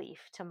great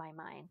relief to my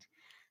mind."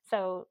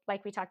 So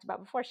like we talked about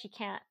before,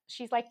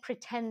 she's like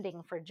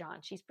pretending for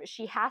John.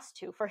 She has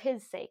to, for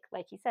his sake,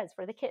 like he says,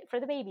 for the kid, for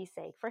the baby's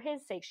sake, for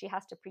his sake, she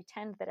has to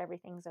pretend that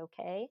everything's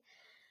okay.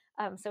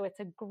 So it's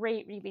a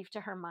great relief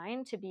to her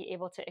mind to be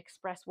able to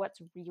express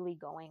what's really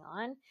going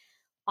on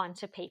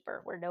onto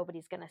paper where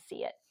nobody's going to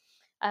see it.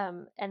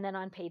 And then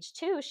on page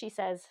 2, she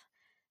says,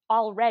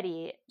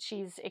 already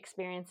she's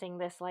experiencing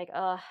this, like,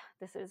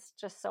 this is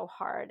just so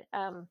hard.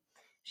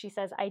 She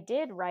says, "I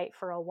did write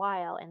for a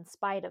while in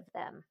spite of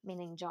them,"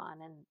 meaning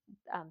John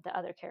and the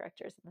other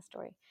characters in the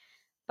story.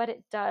 "But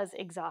it does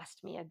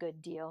exhaust me a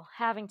good deal,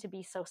 having to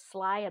be so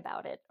sly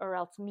about it, or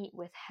else meet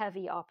with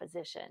heavy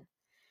opposition."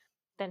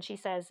 Then she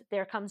says,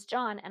 "There comes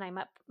John, and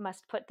I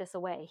must put this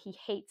away. He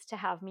hates to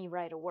have me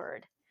write a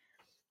word."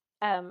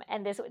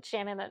 And this,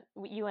 Shannon,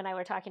 you and I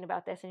were talking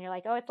about this, and you're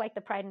like, "Oh, it's like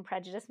the Pride and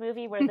Prejudice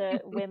movie where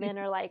the women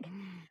are like,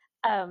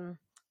 um,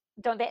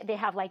 don't they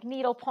have like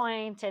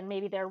needlepoint, and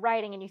maybe they're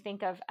writing, and you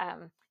think of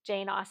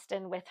Jane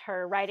Austen with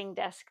her writing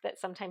desk that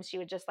sometimes she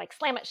would just like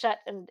slam it shut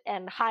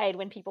and hide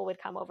when people would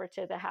come over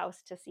to the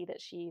house to see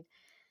that she'd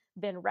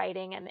been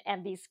writing,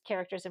 and these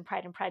characters in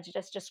Pride and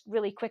Prejudice just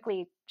really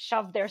quickly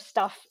shove their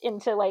stuff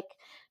into like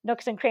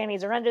nooks and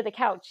crannies or under the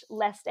couch,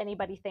 lest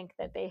anybody think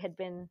that they had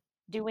been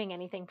doing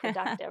anything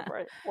productive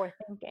or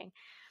thinking.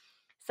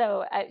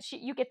 So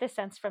you get this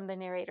sense from the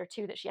narrator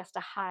too, that she has to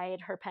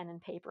hide her pen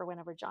and paper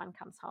whenever John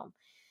comes home.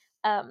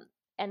 um,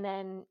 and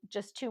then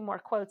just 2 more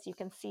quotes, you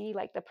can see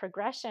like the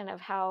progression of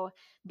how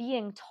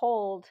being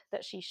told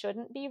that she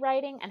shouldn't be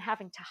writing and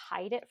having to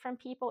hide it from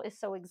people is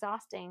so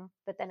exhausting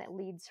that then it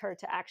leads her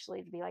to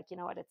actually be like, you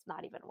know what, it's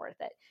not even worth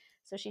it.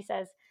 So she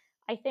says,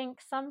 "I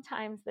think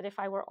sometimes that if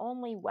I were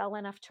only well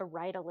enough to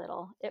write a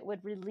little, it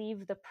would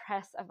relieve the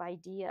press of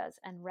ideas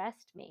and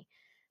rest me.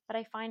 But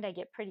I find I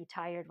get pretty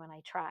tired when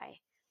I try."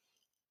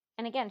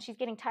 And again, she's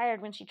getting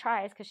tired when she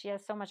tries because she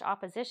has so much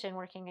opposition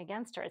working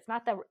against her. It's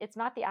not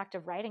the act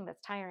of writing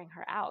that's tiring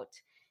her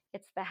out.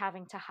 It's the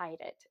having to hide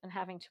it and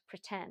having to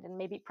pretend, and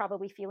maybe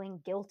probably feeling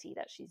guilty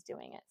that she's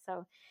doing it.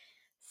 So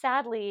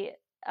sadly,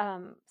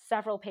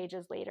 several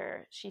pages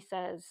later, she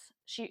says,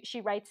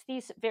 she writes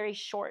these very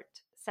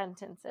short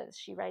sentences.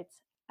 She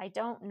writes, "I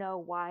don't know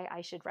why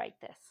I should write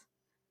this.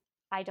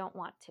 I don't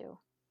want to.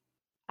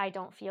 I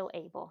don't feel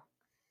able.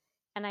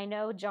 And I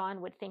know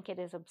John would think it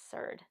is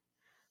absurd.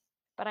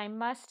 But I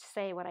must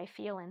say what I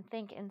feel and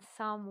think in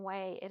some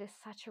way. It is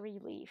such a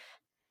relief.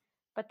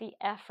 But the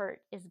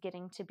effort is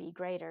getting to be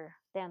greater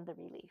than the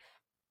relief."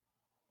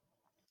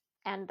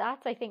 And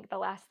that's, I think, the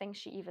last thing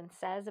she even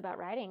says about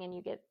writing. And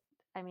you get,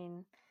 I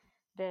mean,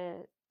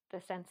 the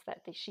sense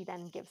that she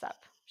then gives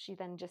up. She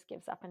then just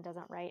gives up and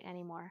doesn't write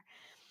anymore.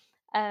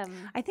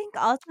 I think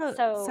also,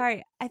 So,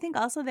 sorry, I think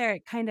also there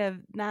it kind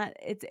of not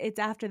it's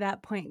after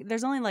that point.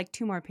 There's only like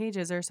 2 more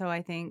pages or so,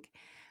 I think,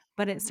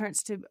 but it mhm,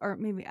 starts to, or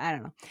maybe I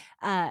don't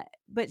know.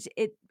 But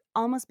it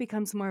almost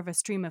becomes more of a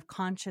stream of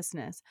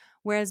consciousness,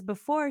 whereas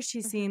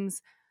mhm,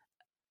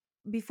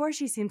 before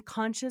she seemed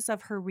conscious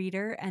of her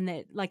reader, and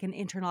that like an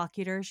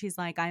interlocutor, she's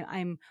like,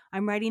 I'm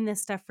writing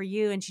this stuff for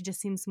you, and she just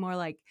seems more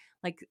like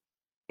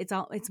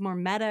it's more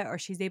meta, or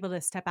she's able to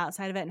step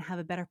outside of it and have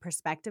a better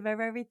perspective of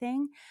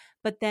everything.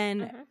 But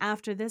then mhm,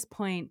 after this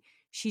point,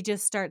 she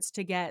just starts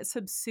to get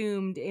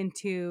subsumed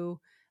into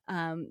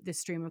the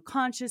stream of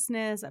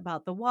consciousness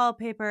about the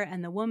wallpaper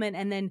and the woman,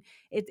 and then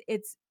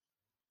it's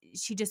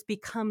she just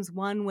becomes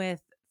one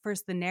with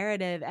first the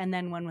narrative and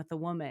then one with the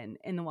woman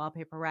in the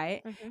wallpaper,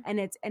 right? mhm, And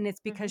it's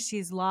because mhm.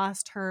 she's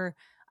lost her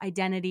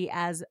identity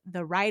as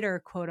the writer,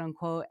 quote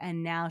unquote,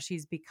 and now she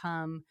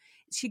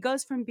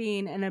goes from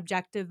being an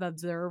objective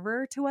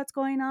observer to what's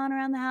going on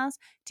around the house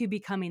to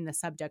becoming the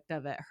subject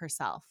of it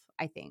herself,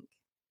 I think.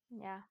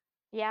 Yeah.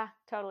 Yeah,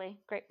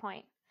 totally. Great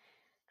point.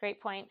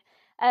 Great point.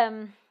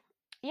 Um,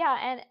 Yeah,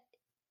 and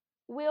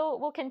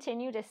we'll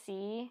continue to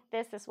see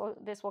this.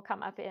 This will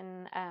come up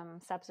in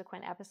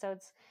subsequent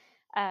episodes.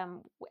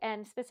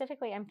 And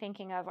specifically, I'm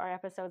thinking of our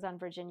episodes on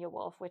Virginia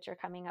Woolf, which are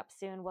coming up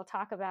soon. We'll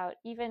talk about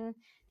even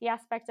the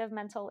aspect of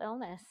mental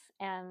illness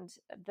and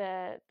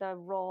the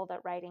role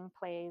that writing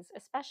plays,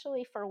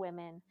 especially for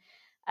women.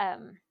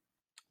 Um,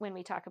 when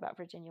we talk about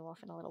Virginia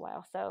Woolf in a little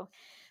while. So,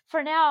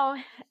 for now,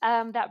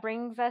 that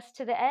brings us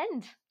to the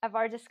end of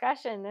our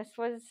discussion. This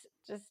was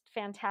just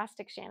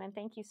fantastic, Shannon.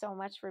 Thank you so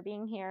much for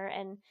being here.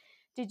 And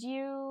did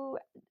you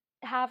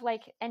have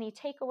like any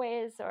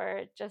takeaways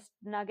or just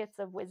nuggets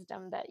of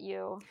wisdom that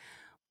you'll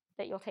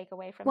take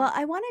away from Well, this?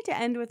 I wanted to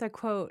end with a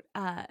quote.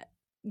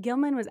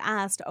 Gilman was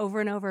asked over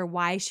and over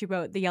why she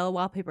wrote the yellow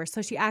wallpaper.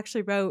 So she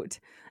actually wrote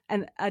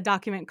a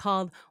document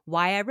called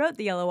Why I Wrote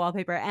the Yellow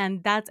Wallpaper,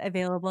 and that's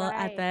available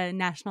at Right. the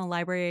National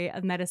Library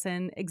of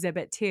Medicine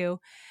Exhibit 2.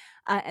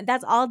 And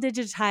that's all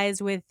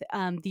digitized with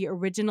the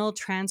original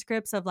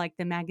transcripts of like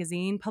the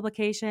magazine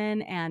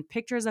publication and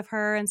pictures of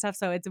her and stuff.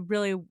 So it's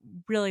really,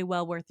 really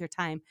well worth your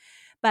time.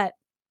 But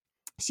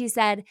she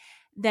said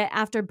that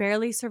after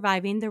barely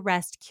surviving the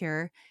rest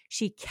cure,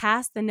 she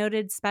cast the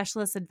noted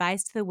specialist's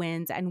advice to the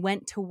winds and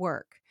went to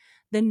work.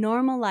 The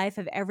normal life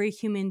of every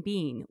human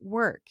being,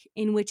 work,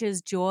 in which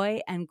is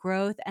joy and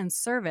growth and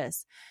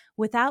service,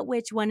 without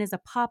which one is a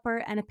pauper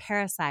and a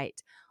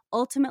parasite,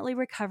 ultimately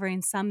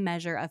recovering some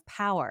measure of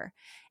power.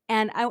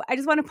 And I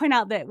just want to point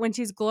out that when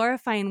she's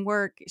glorifying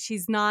work,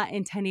 she's not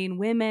intending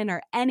women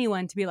or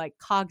anyone to be like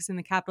cogs in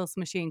the capitalist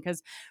machine.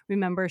 Because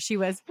remember, she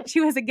was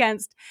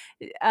against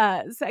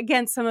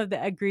some of the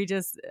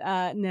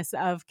egregiousness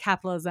of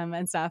capitalism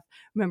and stuff.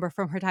 Remember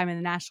from her time in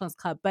the Nationalist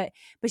Club, but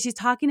she's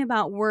talking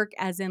about work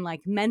as in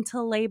like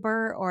mental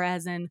labor or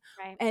as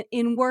Right.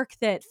 in work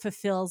that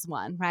fulfills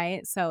one,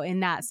 right? So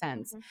in that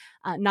sense,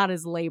 Mm-hmm. not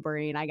as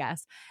laboring, I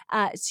guess.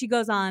 She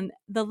goes on,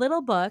 the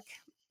little book,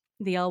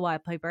 the Yellow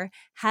Wallpaper,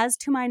 has,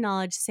 to my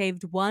knowledge,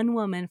 saved one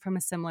woman from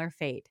a similar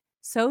fate,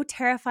 so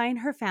terrifying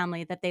her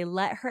family that they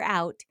let her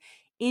out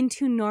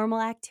into normal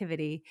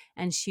activity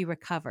and she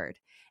recovered.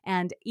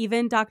 And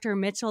even Dr.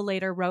 Mitchell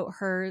later wrote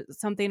her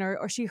something,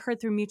 or she heard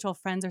through mutual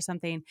friends or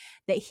something,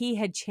 that he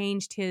had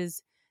changed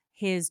his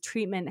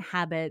treatment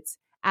habits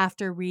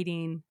after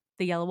reading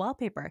the Yellow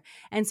Wallpaper.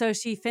 And so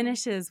she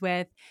finishes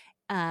with,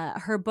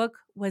 her book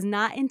was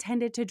not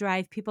intended to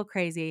drive people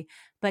crazy,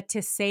 but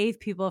to save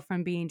people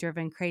from being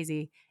driven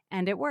crazy.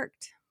 And it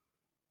worked.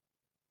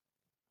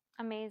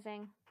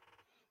 Amazing.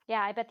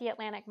 Yeah, I bet the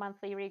Atlantic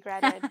Monthly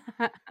regretted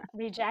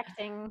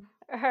rejecting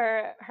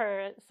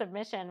her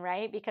submission,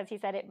 right? Because he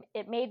said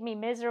it made me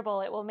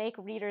miserable. It will make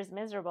readers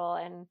miserable,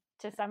 and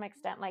to some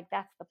extent, like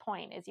that's the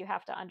point: is you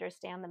have to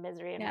understand the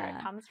misery and where it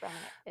Yeah. comes from.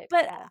 And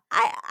But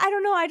I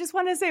don't know. I just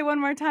want to say one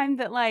more time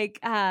that like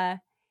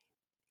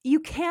you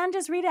can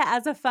just read it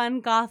as a fun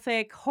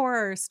gothic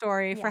horror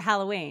story for yeah,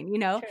 Halloween. You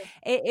know, true.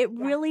 it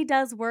Yeah. really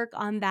does work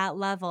on that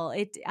level.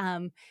 It's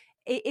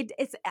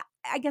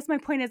I guess my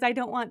point is I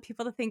don't want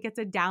people to think it's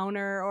a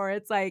downer or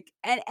it's like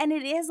and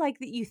it is like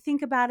that you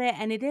think about it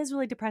and it is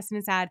really depressing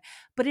and sad,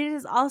 but it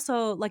is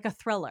also like a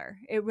thriller.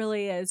 It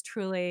really is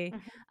truly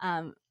Mhm.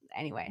 um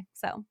anyway.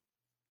 So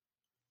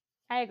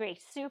I agree.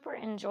 Super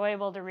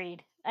enjoyable to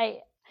read.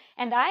 I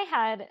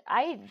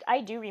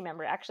do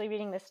remember actually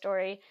reading this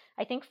story.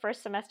 I think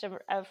first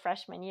semester of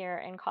freshman year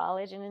in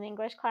college in an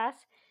English class.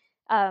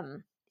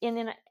 Um,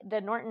 in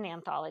the Norton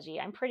Anthology.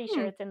 I'm pretty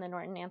sure hmm, it's in the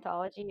Norton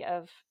Anthology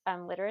of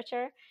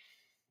literature.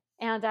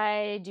 And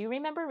I do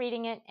remember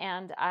reading it,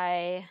 and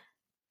I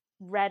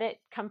read it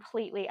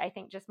completely. I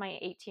think just my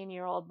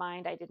 18-year-old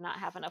mind, I did not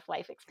have enough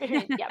life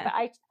experience yet, but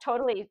I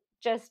totally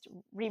just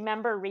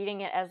remember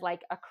reading it as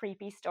like a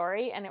creepy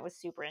story, and it was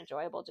super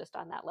enjoyable just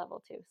on that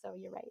level too. So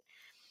you're right.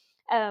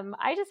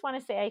 I just want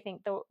to say, I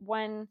think the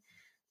one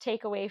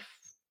takeaway,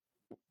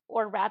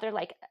 or rather,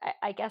 like,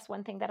 I guess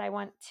one thing that I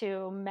want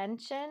to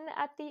mention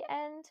at the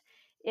end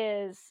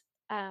is,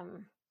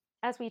 um,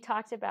 as we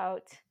talked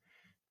about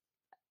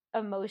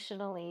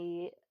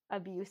emotionally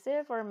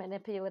abusive or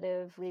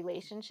manipulative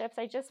relationships,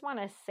 I just want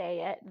to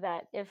say it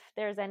that if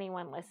there's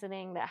anyone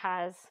listening that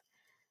has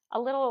a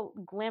little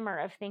glimmer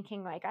of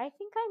thinking like, I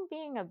think I'm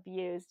being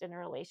abused in a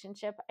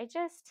relationship, I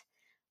just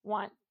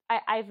want,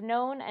 I've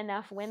known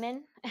enough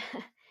women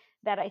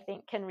that I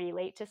think can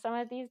relate to some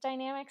of these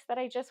dynamics, that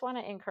I just want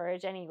to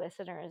encourage any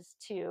listeners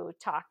to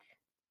talk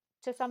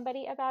to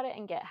somebody about it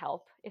and get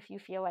help if you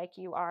feel like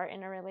you are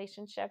in a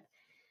relationship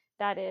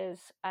that is,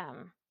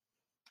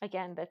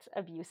 again, that's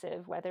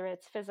abusive, whether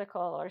it's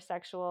physical or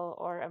sexual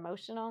or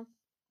emotional.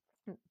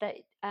 That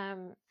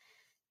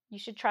you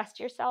should trust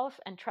yourself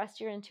and trust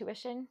your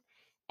intuition,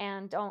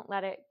 and don't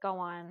let it go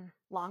on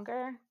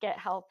longer. Get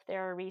help.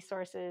 There are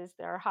resources,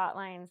 there are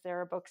hotlines, there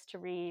are books to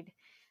read.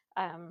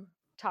 um,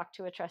 Talk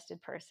to a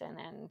trusted person,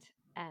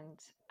 and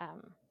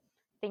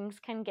things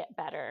can get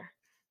better.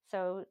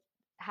 So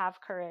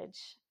have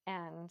courage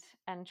and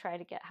try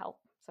to get help.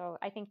 So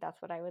I think that's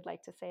what I would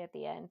like to say at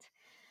the end.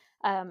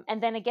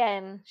 And then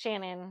again,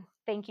 Shannon,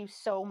 thank you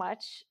so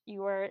much.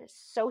 You are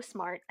so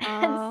smart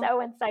and Oh.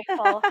 so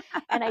insightful.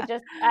 And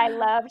I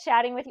love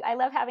chatting with you. I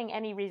love having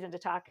any reason to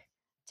talk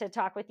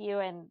with you,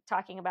 and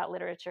talking about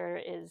literature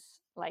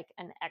is like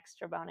an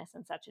extra bonus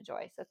and such a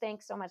joy. So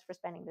thanks so much for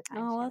spending the time,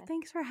 Oh, well, Shannon.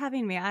 thanks for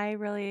having me. I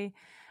really,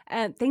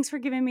 thanks for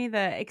giving me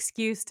the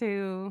excuse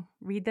to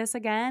read this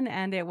again.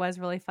 And it was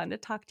really fun to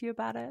talk to you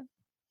about it.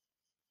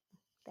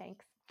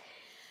 Thanks.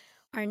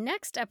 Our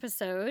next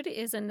episode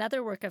is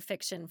another work of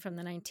fiction from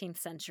the 19th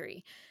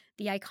century,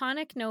 the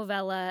iconic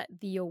novella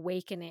The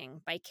Awakening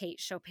by Kate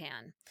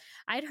Chopin.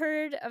 I'd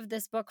heard of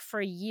this book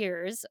for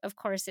years. Of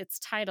course, its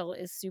title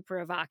is super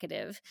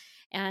evocative,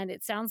 and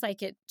it sounds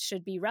like it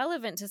should be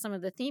relevant to some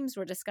of the themes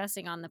we're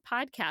discussing on the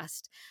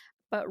podcast.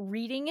 But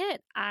reading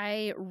it,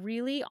 I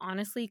really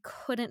honestly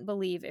couldn't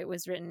believe it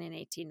was written in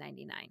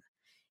 1899.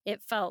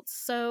 It felt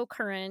so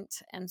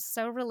current and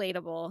so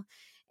relatable.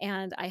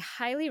 And I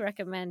highly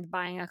recommend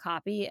buying a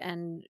copy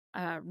and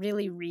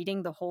really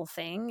reading the whole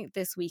thing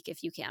this week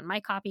if you can. My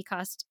copy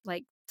cost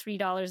like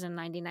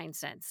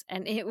 $3.99.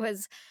 And it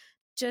was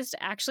just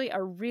actually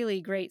a really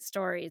great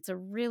story. It's a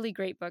really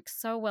great book,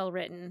 so well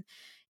written.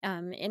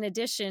 In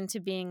addition to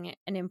being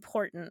an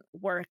important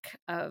work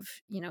of,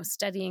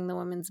 studying the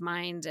woman's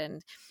mind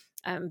and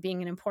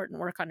being an important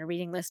work on a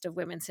reading list of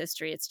women's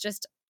history, it's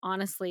just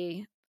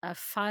honestly a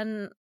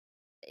fun,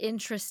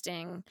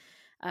 interesting,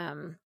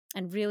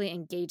 and really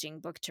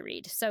engaging book to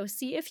read. So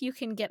see if you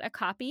can get a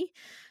copy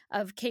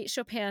of Kate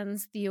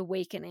Chopin's The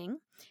Awakening,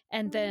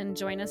 and then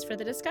join us for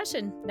the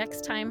discussion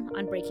next time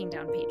on Breaking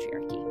Down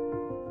Patriarchy.